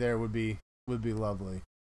irony there would be lovely.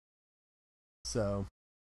 So,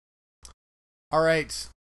 all right,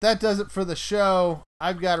 that does it for the show.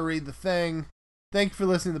 I've got to read the thing. Thank you for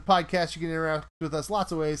listening to the podcast. You can interact with us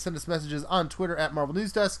lots of ways. Send us messages on Twitter at Marvel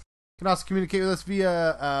News Desk. You can also communicate with us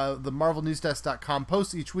via the marvelnewsdesk.com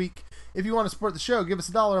posts each week. If you want to support the show, give us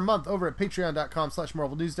 $1 a month over at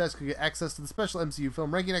patreon.com/marvelnewsdesk. You get access to the special MCU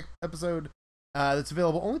film ranking episode that's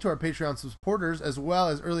available only to our Patreon supporters, as well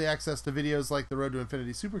as early access to videos like the Road to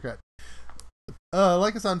Infinity Supercut.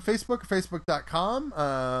 Like us on Facebook,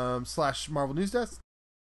 facebook.com/Marvel News Desk,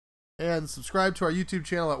 and subscribe to our YouTube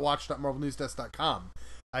channel at watch.marvelnewsdesk.com.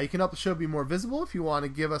 You can help the show be more visible if you want to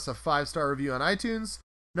give us a 5-star review on iTunes.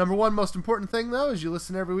 Number one most important thing, though, is you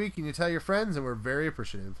listen every week and you tell your friends, and we're very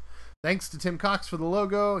appreciative. Thanks to Tim Cox for the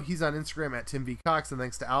logo. He's on Instagram at Tim V. Cox. And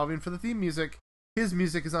thanks to Alvin for the theme music. His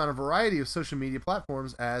music is on a variety of social media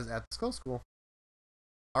platforms as at the Skull School.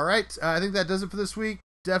 All right, I think that does it for this week.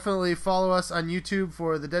 Definitely follow us on YouTube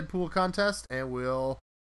for the Deadpool contest, and we'll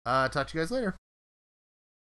talk to you guys later.